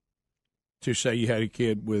to say you had a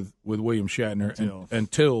kid with William Shatner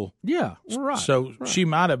until Yeah, right. So right. she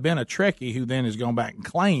might have been a Trekkie who then has gone back and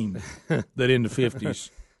claimed that in the 50s.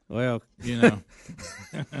 Well,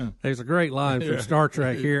 there's a great line from Star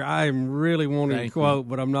Trek here. I am really wanting Thank to quote,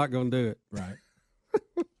 but I'm not going to do it. Right.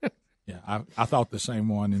 Yeah, I thought the same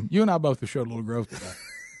one, and you and I both have showed a little growth today.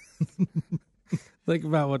 Think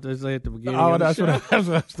about what they say at the beginning. Oh, of the that's show. what I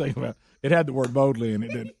was thinking about. It had the word boldly in it,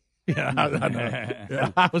 didn't it? Yeah, I know.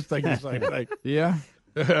 Yeah, I was thinking the same thing. Yeah.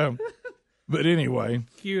 But anyway.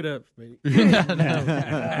 Cue it up, Speedy.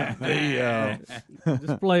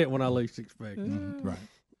 Just play it when I least expect it. Right.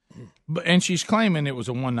 And she's claiming it was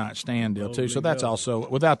a one-night stand deal, too. So that's also,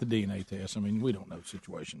 without the DNA test, I mean, we don't know the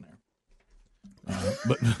situation there.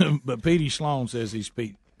 But Petey Sloan says he's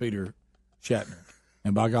Peter Shatner.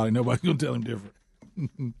 And by golly, nobody's going to tell him different.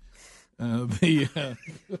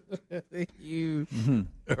 You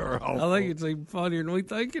are awful. I think it's even funnier than we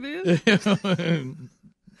think it is.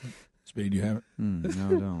 Speed, you have it? No, I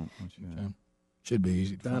don't. What you got? Should be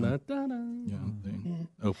easy to find. Da-da-da-da. Yeah, the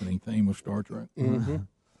opening theme of Star Trek. Mhm.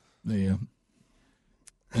 The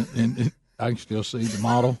and I can still see the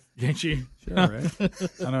model, can't you? Sure, right?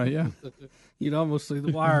 I know, yeah. You'd almost see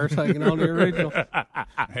the wires hanging on the original.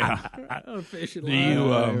 Yeah. Official Do you,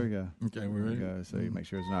 line. Here we go. Okay, we're ready. Go, so you make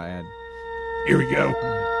sure it's not ad. Here we go.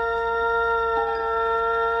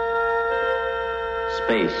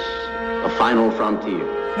 Space, the final frontier.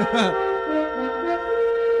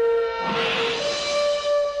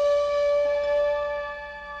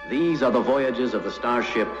 These are the voyages of the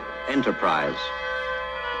starship Enterprise.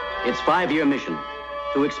 Its 5-year mission,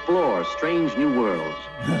 to explore strange new worlds,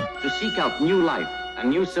 to seek out new life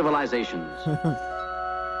and new civilizations,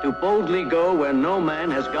 to boldly go where no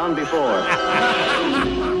man has gone before.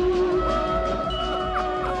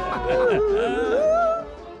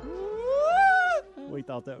 We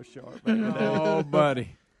thought that was sharp. Oh,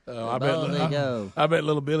 buddy. I bet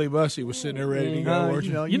little Billy Bussey was sitting there ready to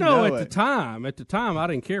go. You know, at the time, I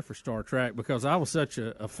didn't care for Star Trek because I was such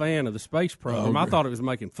a fan of the space program. I thought it was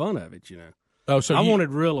making fun of it. Oh, so I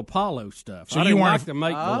wanted real Apollo stuff. So I you didn't weren't like to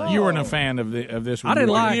make believe. You weren't a fan of this. I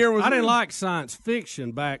didn't like science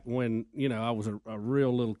fiction back when I was a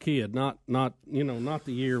real little kid. Not the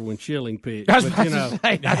year when Schilling picked. I was but, about to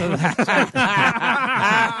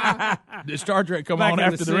say. Did Star Trek come Back on in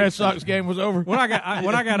after the Red Sox game was over? When I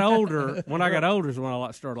got older is when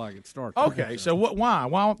I started liking Star Trek. Okay, so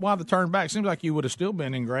why the turn back? Seems like you would have still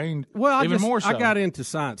been ingrained. Well, even more so. I got into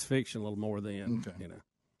science fiction a little more then. Okay.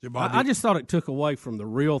 I just thought it took away from the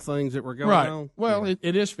real things that were going on. Well, it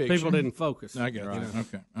is fiction. People didn't focus. I get it.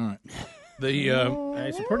 Okay, all right.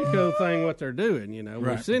 It's a pretty cool thing what they're doing. We're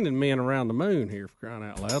Right. sending men around the moon here, for crying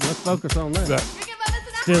out loud. Let's focus on that.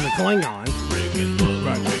 Instead of the Klingons.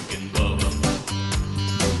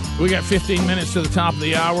 We got 15 minutes to the top of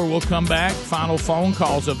the hour. We'll come back. Final phone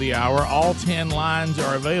calls of the hour. All 10 lines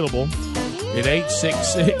are available at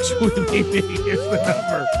 866 with ED is the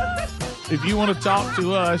number. If you want to talk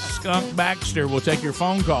to us, Skunk Baxter will take your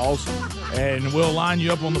phone calls, and we'll line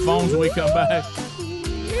you up on the phones when we come back.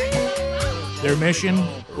 Their mission?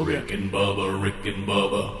 Rick and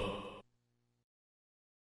Bubba.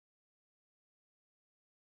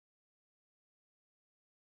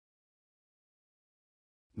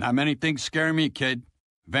 Not many things scare me, kid.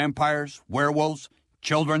 Vampires, werewolves,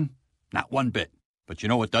 children, not one bit. But you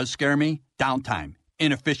know what does scare me? Downtime,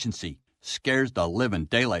 inefficiency, scares the living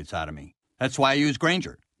daylights out of me. That's why I use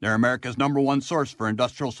Grainger. They're America's #1 source for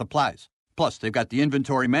industrial supplies. Plus, they've got the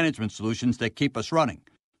inventory management solutions that keep us running.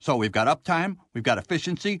 So we've got uptime, we've got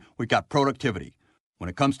efficiency, we've got productivity. When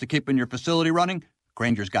it comes to keeping your facility running,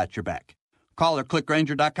 Grainger's got your back. Call or click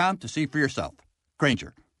Grainger.com to see for yourself.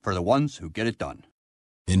 Grainger, for the ones who get it done.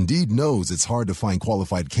 Indeed knows it's hard to find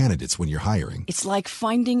qualified candidates when you're hiring. It's like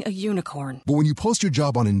finding a unicorn. But when you post your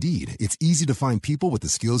job on Indeed, it's easy to find people with the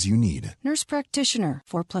skills you need. Nurse practitioner,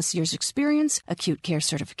 4+ years experience, acute care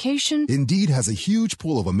certification. Indeed has a huge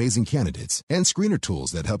pool of amazing candidates and screener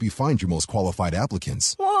tools that help you find your most qualified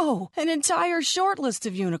applicants. Whoa, an entire short list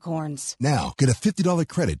of unicorns. Now, get a $50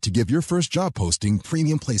 credit to give your first job posting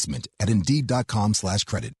premium placement at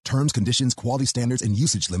Indeed.com/credit. Terms, conditions, quality standards, and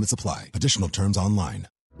usage limits apply. Additional terms online.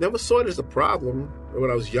 Never saw it as a problem when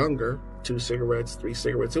I was younger. 2 cigarettes, 3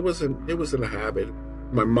 cigarettes. It wasn't a habit.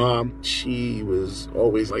 My mom, she was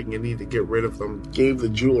always like, you need to get rid of them. Gave the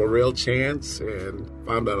Juul a real chance and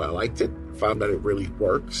found out I liked it. Found out it really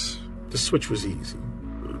works. The switch was easy.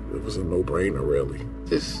 It was a no-brainer, really.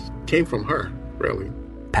 This came from her, really.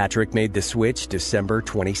 Patrick made the switch December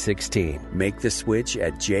 2016. Make the switch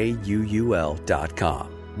at JUUL.com.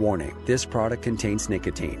 Warning, this product contains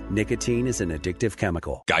nicotine. Nicotine is an addictive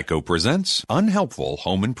chemical. Geico presents unhelpful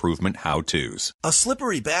home improvement how-tos. A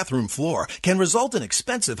slippery bathroom floor can result in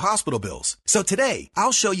expensive hospital bills. So today,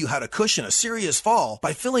 I'll show you how to cushion a serious fall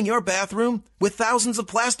by filling your bathroom with thousands of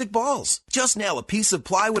plastic balls. Just nail a piece of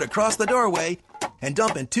plywood across the doorway and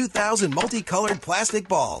dump in 2,000 multicolored plastic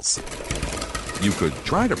balls. You could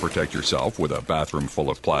try to protect yourself with a bathroom full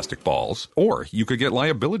of plastic balls, or you could get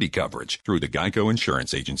liability coverage through the Geico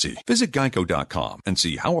Insurance Agency. Visit geico.com and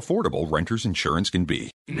see how affordable renter's insurance can be.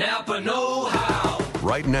 Napa know-how.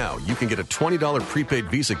 Right now, you can get a $20 prepaid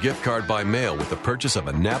Visa gift card by mail with the purchase of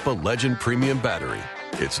a Napa Legend Premium Battery.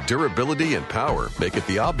 Its durability and power make it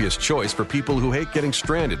the obvious choice for people who hate getting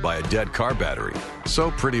stranded by a dead car battery. So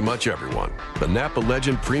pretty much everyone. The Napa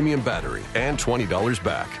Legend Premium Battery and $20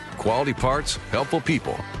 back. Quality parts, helpful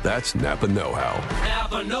people. That's Napa know-how.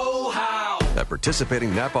 Napa know-how. At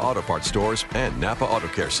participating Napa Auto Parts stores and Napa Auto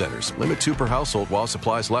Care Centers. Limit 2 per household while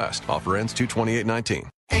supplies last. Offer ends 2/28/19.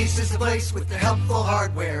 Ace is the place with the helpful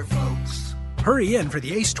hardware, folks. Hurry in for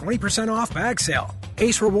the Ace 20% off bag sale.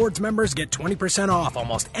 Ace Rewards members get 20% off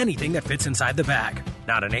almost anything that fits inside the bag.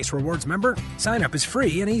 Not an Ace Rewards member? Sign up is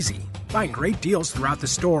free and easy. Find great deals throughout the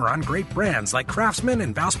store on great brands like Craftsman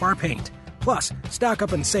and Valspar Paint. Plus, stock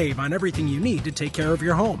up and save on everything you need to take care of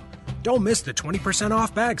your home. Don't miss the 20%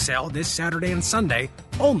 off bag sale this Saturday and Sunday,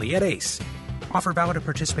 only at Ace. Offer valid at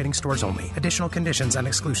participating stores only. Additional conditions and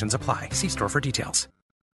exclusions apply. See store for details.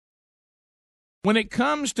 When it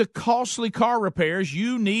comes to costly car repairs,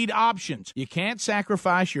 you need options. You can't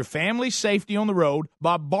sacrifice your family's safety on the road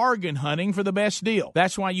by bargain hunting for the best deal.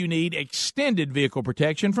 That's why you need extended vehicle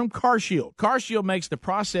protection from CarShield. CarShield makes the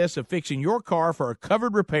process of fixing your car for a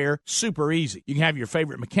covered repair super easy. You can have your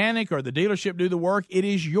favorite mechanic or the dealership do the work. It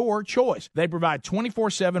is your choice. They provide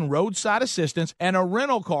 24/7 roadside assistance and a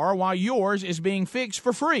rental car while yours is being fixed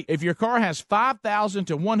for free. If your car has 5,000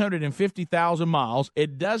 to 150,000 miles,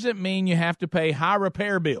 it doesn't mean you have to pay high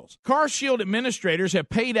repair bills. CarShield administrators have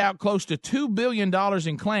paid out close to $2 billion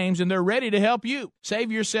in claims, and they're ready to help you. Save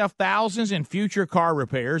yourself thousands in future car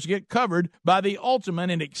repairs. Get covered by the ultimate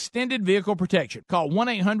in extended vehicle protection. Call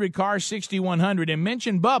 1-800-CAR-6100 and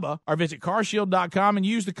mention Bubba, or visit carshield.com and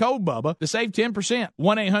use the code Bubba to save 10%.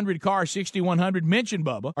 1-800-CAR-6100, mention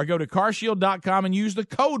Bubba, or go to carshield.com and use the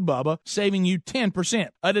code Bubba, saving you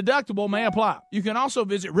 10%. A deductible may apply. You can also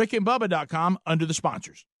visit rickandbubba.com under the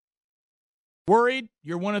sponsors. Worried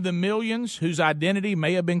you're one of the millions whose identity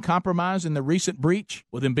may have been compromised in the recent breach?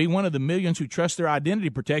 Well, then be one of the millions who trust their identity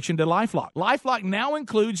protection to LifeLock. LifeLock now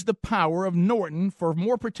includes the power of Norton for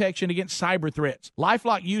more protection against cyber threats.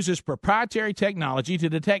 LifeLock uses proprietary technology to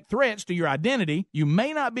detect threats to your identity you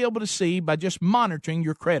may not be able to see by just monitoring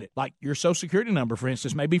your credit, like your Social Security number, for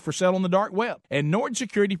instance, may be for sale on the dark web. And Norton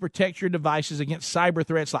Security protects your devices against cyber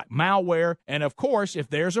threats like malware. And, of course, if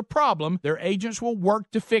there's a problem, their agents will work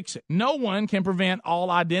to fix it. No one can prevent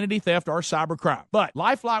all identity theft or cybercrime. But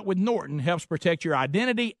LifeLock with Norton helps protect your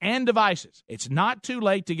identity and devices. It's not too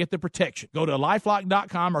late to get the protection. Go to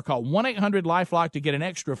LifeLock.com or call 1-800-LifeLock to get an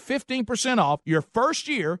extra 15% off your first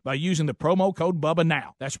year by using the promo code Bubba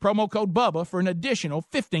now. That's promo code Bubba for an additional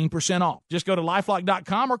 15% off. Just go to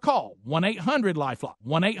LifeLock.com or call 1-800-LifeLock.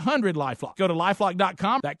 1-800-LifeLock. Go to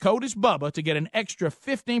LifeLock.com. That code is Bubba to get an extra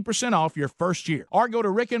 15% off your first year. Or go to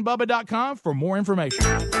rickandbubba.com for more information.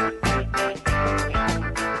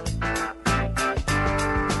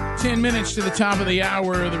 10 minutes to the top of the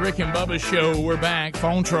hour of the Rick and Bubba Show. We're back.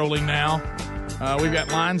 Phone trolling now. We've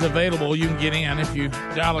got lines available. You can get in if you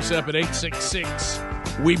dial us up at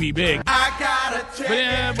 866-WE-BE-BIG.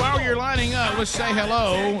 But while you're lining up, let's say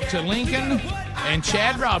hello to Lincoln and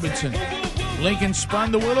Chad Robinson. Lincoln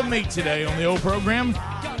spun the wheel of meat today on the old program.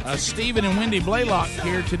 Stephen and Wendy Blaylock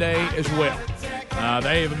here today as well.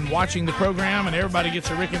 They have been watching the program, and everybody gets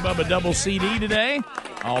a Rick and Bubba double CD today.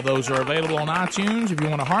 All those are available on iTunes. If you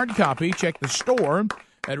want a hard copy, check the store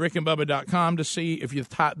at rickandbubba.com to see if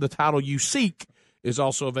the title you seek is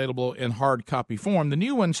also available in hard copy form. The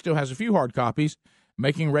new one still has a few hard copies,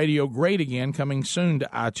 Making Radio Great Again, coming soon to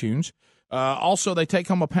iTunes. Also, they take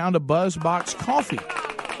home a pound of BuzzBox coffee.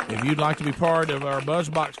 If you'd like to be part of our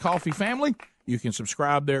BuzzBox coffee family, you can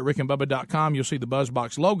subscribe there at rickandbubba.com. You'll see the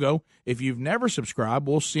BuzzBox logo. If you've never subscribed,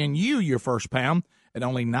 we'll send you your first pound at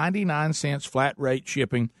only 99 cents flat rate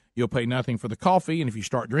shipping. You'll pay nothing for the coffee, and if you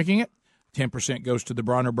start drinking it, 10% goes to the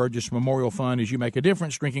Bronner Burgess Memorial Fund as you make a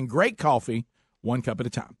difference drinking great coffee, 1 cup at a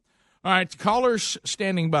time. All right, callers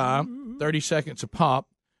standing by, 30 seconds a pop.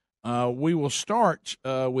 We will start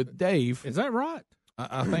with Dave. Is that right?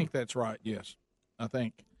 I think that's right, yes. I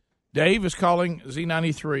think. Dave is calling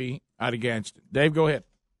Z93 out of Gadsden. Dave, go ahead.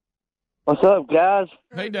 What's up, guys?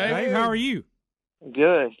 Hey, Dave. Dave, how are you?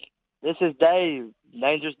 Good. This is Dave,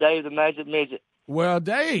 Dangerous Dave, the Magic Midget. Well,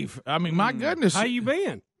 Dave, I mean, my goodness. How you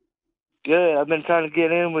been? Good. I've been trying to get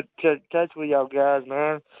in with touch with y'all guys,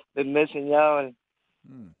 man. Been missing y'all.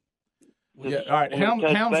 And Yeah, all right.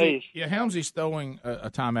 Helmsy's throwing a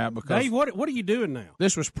timeout because Dave, what are you doing now?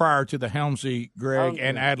 This was prior to the Helmsy, Greg,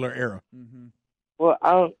 and Adler era. Well,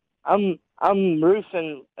 I'm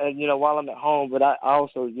roofing, while I'm at home, but I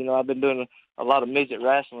also, I've been doing a lot of midget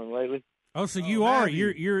wrestling lately. Oh, so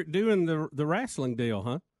you're doing the wrestling deal,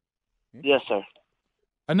 huh? Yes, sir.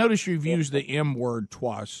 I noticed you've used the M word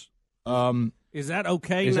twice. Is that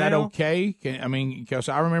okay? Is now? that okay? Because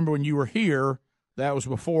I remember when you were here, that was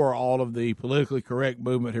before all of the politically correct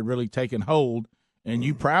movement had really taken hold, and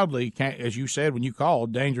you proudly, as you said when you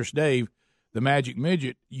called, Dangerous Dave, the Magic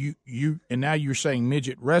Midget, and now you're saying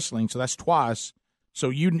midget wrestling, so that's twice. So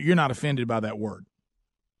you're not offended by that word?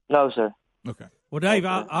 No, sir. Okay. Well, Dave,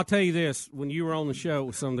 I'll tell you this: when you were on the show, it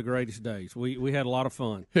was some of the greatest days. We had a lot of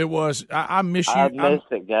fun. It was. I miss you. I missed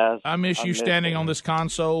it, guys. I miss you standing on this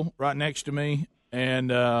console right next to me, and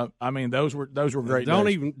those were great. Don't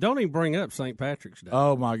days. even bring up St. Patrick's Day.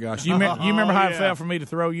 Oh my gosh! You remember how it felt for me to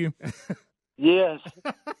throw you? Yes.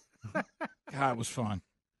 God, it was fun.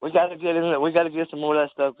 We got to get in there. We got to get some more of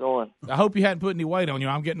that stuff going. I hope you hadn't put any weight on you.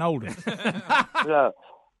 I'm getting older. No.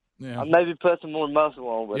 Yeah. I maybe put some more muscle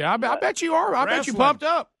on. But yeah, I bet you are. I bet you pumped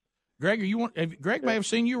up. Greg, Greg may have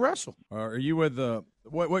seen you wrestle. Are you with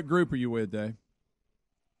what group are you with, Dave?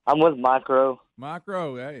 I'm with Micro.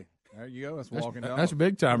 Micro, hey, there you go. That's walking down. That's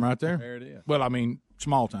big time right there. There it is. Well, I mean,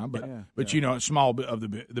 small time, but it's small of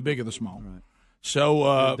the big of the small. Right.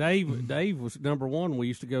 So Dave was number one. We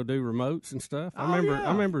used to go do remotes and stuff. I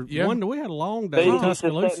remember Yeah. one day we had a long day Speedy in used to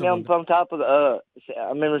set Tuscaloosa. me on top of the. I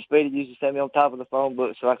remember Speedy used to set me on top of the phone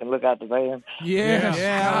book so I can look out the van.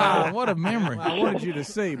 Yeah. What a memory. I wanted you to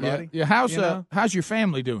see, buddy. Yeah. How's your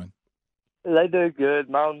family doing? They do good.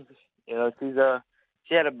 Mom's,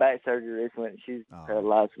 she had a back surgery recently. And she's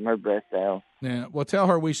paralyzed from her breast down. Yeah. Well, tell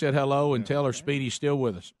her we said hello and tell her Speedy's still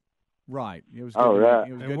with us. Right. It was Oh, good, right.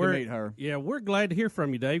 it was And good to we're- meet her. Yeah, we're glad to hear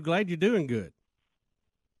from you, Dave. Glad you're doing good.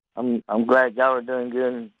 I'm glad y'all are doing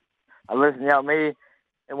good. And I listen to y'all. Me,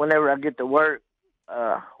 and whenever I get to work,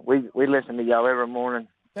 we listen to y'all every morning.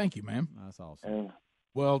 Thank you, man. That's awesome. And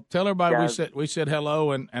Well, tell everybody Guys. we said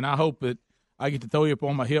hello, and I hope that I get to throw you up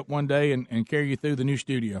on my hip one day and carry you through the new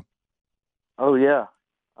studio. oh yeah,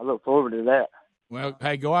 I look forward to that. Well,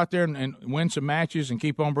 hey, go out there and win some matches and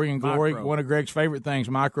keep on bringing glory. Micro. One of Greg's favorite things,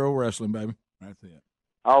 micro wrestling, baby. That's it.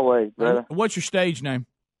 Always, brother. What's your stage name?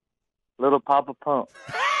 Little Papa Pump.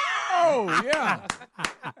 Oh, yeah.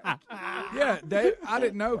 Yeah, Dave, I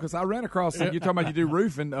didn't know because I ran across you're talking about you do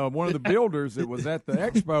roofing. One of the builders that was at the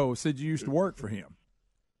expo said you used to work for him.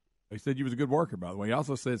 He said you was a good worker, by the way. He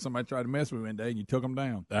also said somebody tried to mess with you one day and you took him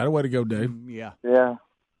down. That a way to go, Dave. Yeah. Yeah.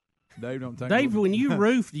 Dave, don't take Dave, when you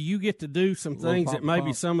roof, do you get to do some Little things that pump, maybe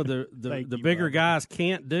pump. some of the Thank you, bigger buddy. guys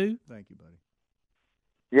can't do? Thank you, buddy.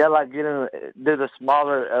 Yeah, like do the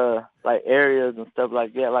smaller like areas and stuff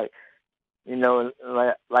like that, like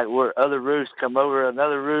like where other roofs come over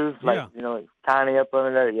another roof, like it's tiny up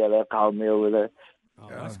under there. Yeah, they'll call me over there. Oh,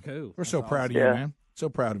 that's cool. We're so proud of you, Yeah. man. So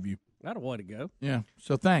proud of you. That'll way to go. Yeah.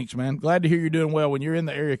 So thanks, man. Glad to hear you're doing well. When you're in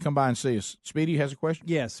the area, come by and see us. Speedy has a question?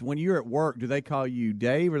 Yes, when you're at work, do they call you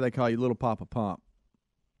Dave or they call you Little Papa Pump?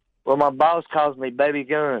 Well, my boss calls me Baby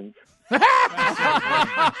Guns.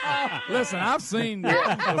 Listen, I've seen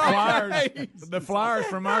the flyers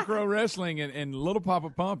for Micro Wrestling, and Little Papa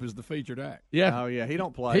Pump is the featured act. Yeah. Oh, yeah, he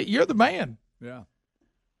don't play. You're the man. Yeah.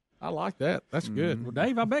 I like that. That's good. Well,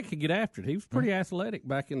 Dave, I bet could get after it. He was pretty athletic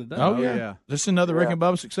back in the day. Oh, yeah. This is another Rick and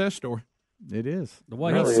Bubba success story. It is. The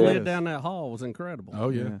way Really he slid is. down that hall was incredible. Oh,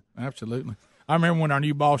 yeah. Absolutely. I remember when our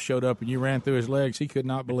new boss showed up and you ran through his legs. He could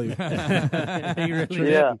not believe it. He really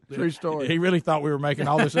did. True story. He really thought we were making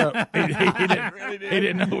all this up. He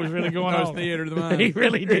didn't know what was really going on. Theater of the mind. He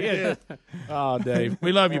really did. Oh, Dave,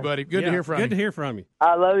 we love you, buddy. Good to hear from you. Good to hear from you.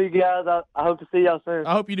 I love you guys. I hope to see y'all soon.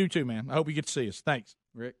 I hope you do too, man. I hope you get to see us. Thanks,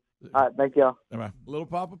 Rick. All right, thank y'all. Bye-bye. Little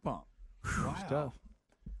Papa Pump. Wow. Tough.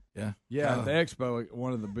 Yeah. Yeah, the expo,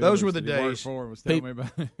 one of the those were the builders that he worked days. for was telling me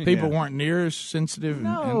about it. People Yeah. weren't near as sensitive,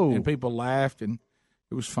 and people laughed, and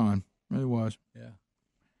it was fun. It really was. Yeah.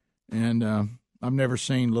 And I've never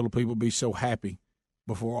seen little people be so happy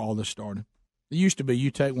before all this started. It used to be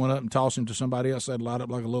you take one up and toss him to somebody else, they'd light up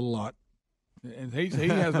like a little lot. And he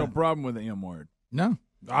has no problem with the M word. No,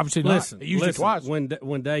 obviously Listen, not. He used it twice.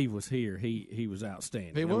 When Dave was here, he was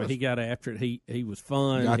outstanding. He was. He got after it. He was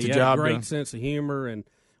fun. Got he the had job a great done. sense of humor, and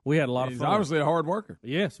we had a lot He's of fun. obviously a hard worker.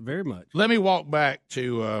 Yes, very much. Let me walk back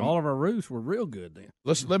to all of our roofs were real good then.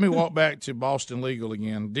 Let me walk back to Boston Legal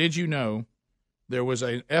again. Did you know there was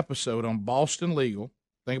an episode on Boston Legal?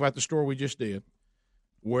 Think about the story we just did,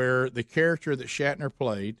 where the character that Shatner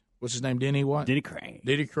played, what's his name, Denny what? Denny Crane.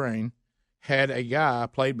 Denny Crane had a guy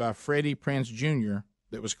played by Freddie Prinze Jr.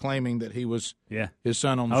 that was claiming that he was his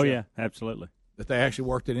son on the show. Oh, yeah, absolutely. That they actually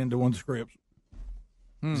worked it into one of the scripts.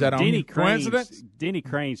 Is that on Denny coincidence? Denny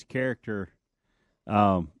Crane's character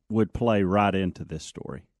would play right into this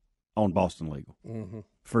story on Boston Legal. Mm-hmm.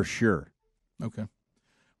 For sure. Okay.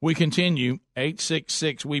 We continue.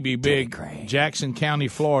 866 We Be Big, Jackson County,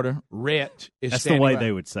 Florida. Rhett is That's the standing way by.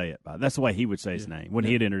 they would say it. That's the way he would say his name. When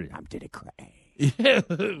he'd introduce, I'm Denny Crane. Yeah.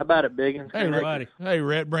 How about it, Biggins? Hey,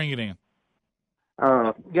 Rhett, bring it in.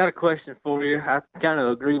 Got a question for you. I kind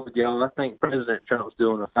of agree with y'all. I think President Trump's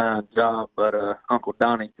doing a fine job, but Uncle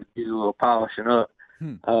Donnie could do a little polishing up.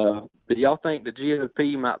 But y'all think the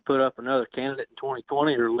GOP might put up another candidate in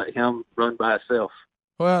 2020 or let him run by himself?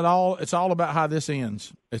 Well, it's all about how this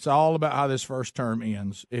ends. It's all about how this first term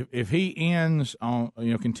ends. If he ends on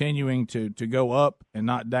continuing to go up and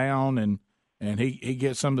not down, and he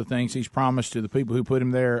gets some of the things he's promised to the people who put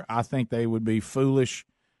him there, I think they would be foolish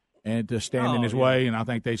and to stand in his way, and I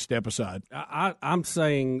think they'd step aside. I'm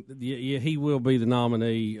saying he will be the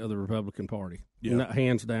nominee of the Republican Party,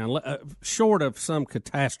 hands down, short of some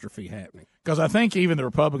catastrophe happening. Because I think even the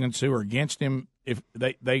Republicans who are against him, if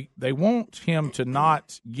they want him to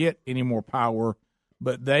not get any more power,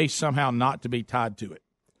 but they somehow not to be tied to it.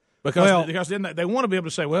 Because then they want to be able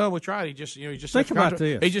to say, well, we tried. He's just think about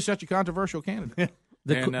this. He's just such a controversial candidate.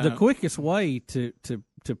 The quickest way to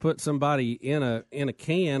put somebody in a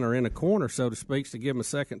can or in a corner, so to speak, to give them a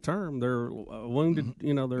second term, they're wounded.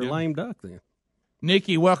 They're lame duck. Then,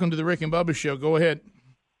 Nikki, welcome to the Rick and Bubba Show. Go ahead.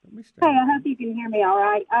 Hey, I hope you can hear me all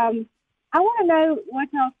right. I want to know what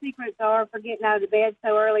y'all's secrets are for getting out of the bed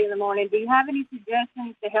so early in the morning. Do you have any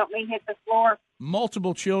suggestions to help me hit the floor?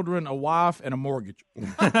 Multiple children, a wife, and a mortgage.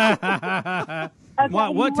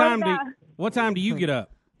 What time do you get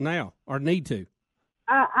up now or need to?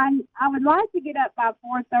 I would like to get up by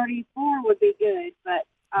 4:34 would be good, but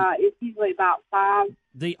it's usually about 5.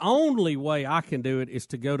 The only way I can do it is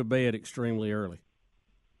to go to bed extremely early.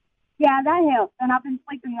 Yeah, that helps. And I've been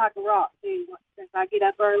sleeping like a rock, too, since I get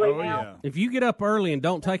up early now. If you get up early and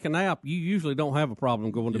don't take a nap, you usually don't have a problem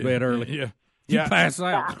going to bed early. Yeah. You pass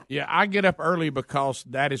out. Yeah, I get up early because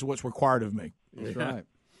that is what's required of me. That's right.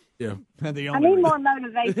 Yeah. I need more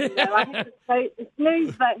motivation, though. I hit the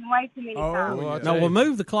snooze button way too many times. No, we'll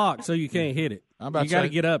move the clock so you can't hit it. I'm about You to got to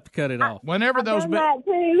say- get up to cut it off. Whenever those done that,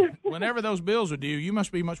 too. whenever those bills are due, you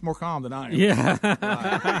must be much more calm than I am. Yeah.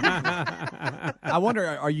 I wonder,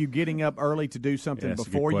 are you getting up early to do something Yeah, that's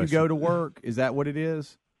a good before you question. go to work? Is that what it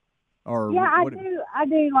is? Or Yeah, I what- do. I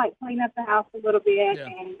do like clean up the house a little bit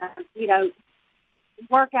and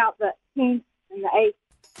work out the kinks and the aches.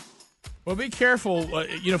 Well, be careful.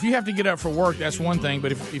 If you have to get up for work, that's one thing.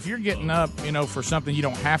 But if you're getting up, for something you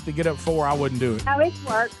don't have to get up for, I wouldn't do it. No, it's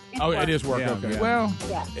work. It is work. Yeah, Okay. yeah. Well,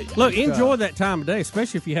 Yeah. Look, enjoy that time of day,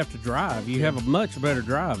 especially if you have to drive. You have a much better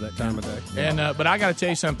drive that time of day. and but I got to tell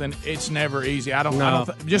you something. It's never easy. I don't No.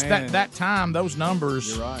 just Man. that time, those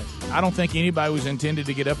numbers. You're right. I don't think anybody was intended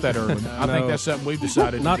to get up that early. I think No. that's something we've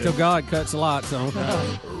decided. Not to till do. God cuts the lights on.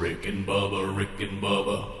 Rick and Bubba, Rick and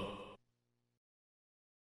Bubba.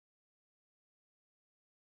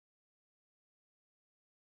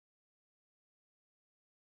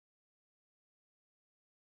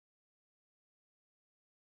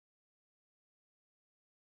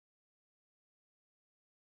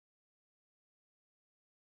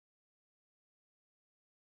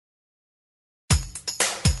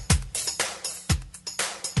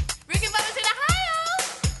 Rick and Bubba's in Ohio.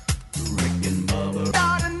 Rick and Bubba.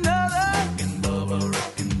 Start another. Rick and Bubba,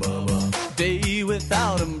 Rick and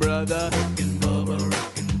brother.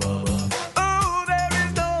 Oh, there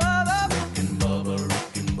is no other.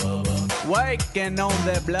 Waking on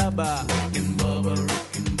their blubber.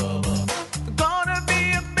 Gonna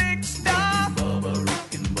be a big star.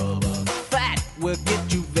 Fat will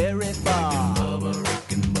get you very far.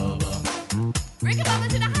 Rick and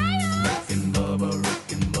Bubba's in the house.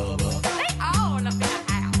 They all up in the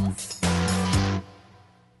house.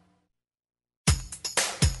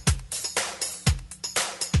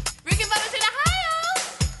 Rick and Bubba's in the house.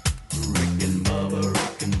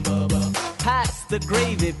 Pass the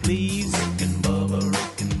gravy, please.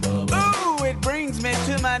 Ooh, it brings me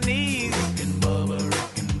to my knees.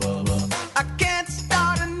 I can't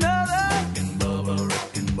start another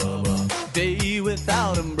day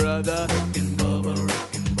without 'em, brother.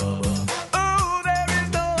 Oh, there is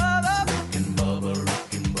no other.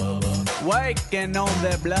 Waking on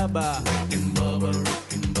their blubber.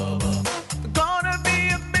 Gonna be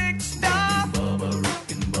a big star.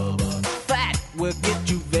 Fat will get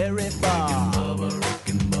you very far.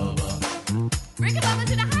 Rick and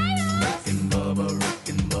Bubba's in the house.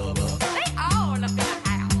 They all up in the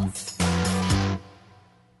house.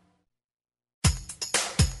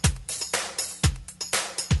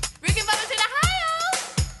 Rick and Bubba's in the house.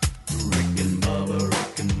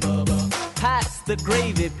 Pass the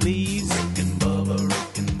gravy, please.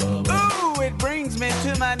 Ooh, it brings me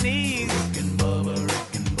to my knees.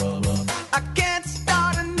 I can't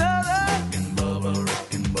start another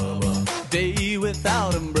day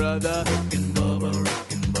without 'em, brother.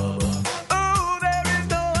 Oh, there is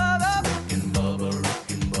no other.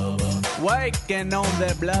 Waking on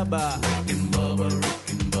their blubber.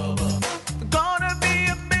 Gonna be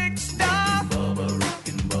a big star.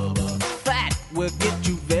 Fat will get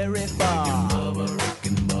you very far.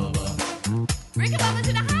 Rick and Bubba's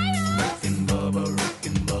in the house.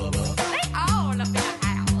 They all up in the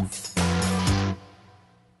house.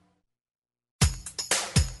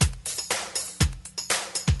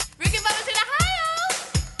 Rick and Bubba's in the house.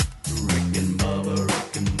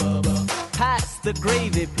 Pass the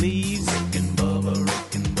gravy, please.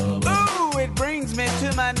 Ooh, it brings me to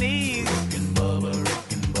my knees.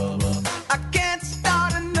 I can't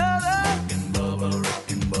start another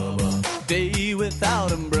day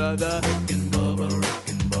without 'em, brother.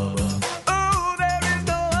 Oh, there is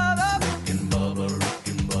no other.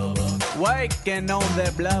 Waking on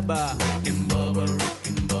their blubber.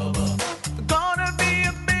 Gonna be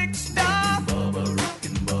a big star.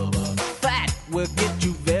 Fat will get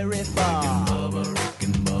you very far.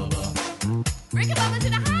 Rick and Bubba's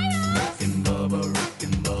in the house.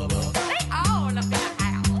 They all up in the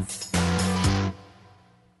house.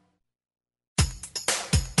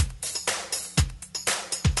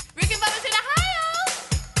 Rick and Bubba's in the house.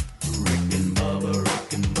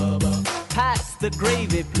 Pass the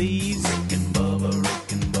gravy, please.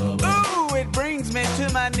 Ooh, it brings me to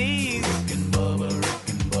my knees.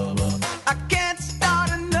 I can't start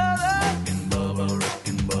another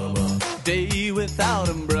day without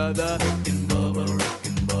 'em, brother.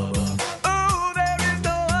 Oh, there is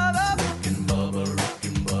no other.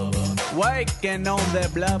 Waking on their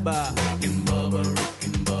blubber.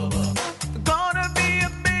 Gonna be a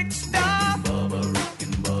big star.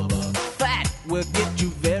 Fat will get you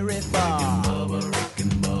very far.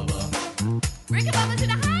 Rick and Bubba's in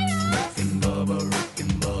the house.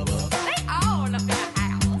 They all up in the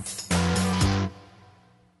house.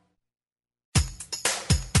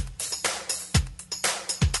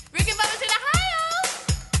 Rick and Bubba's in the house.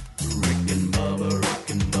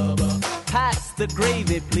 Pass the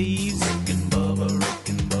gravy, please.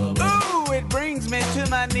 Ooh, it brings me to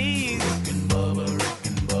my knees.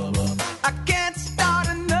 I can't start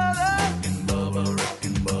another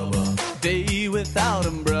day without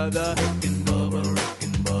 'em, brother.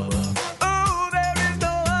 Oh, there is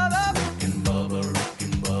no other.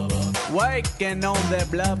 Waking on their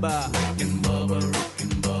blubber.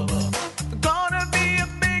 Gonna be a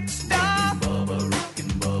big star.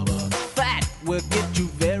 Fat will get you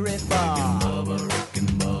very far.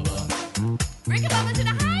 Rick and Bubba's in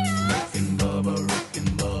the house.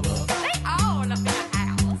 They all up in the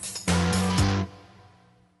house.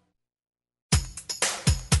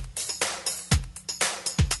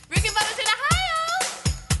 Rick and Bubba's in the house.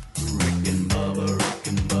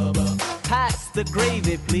 Pass the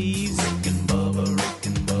gravy, please.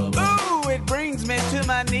 Ooh, it brings me to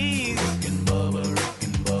my knees.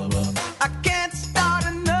 I can't start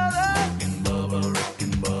another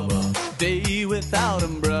day without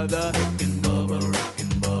 'em, brother.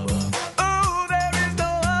 Oh, there is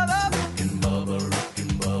no other.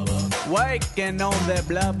 Waking on their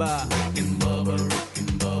blubber.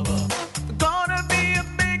 Gonna be a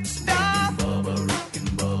big star.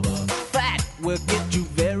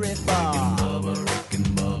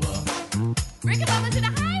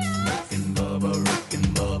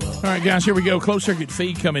 All right, guys, here we go. Closed circuit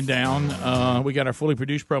feed coming down. We got our fully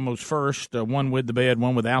produced promos first, one with the bed,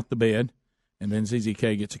 one without the bed, and then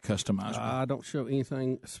ZZK gets a customized one. I don't show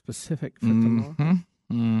anything specific for tomorrow.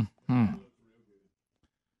 Tim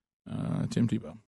Tebow.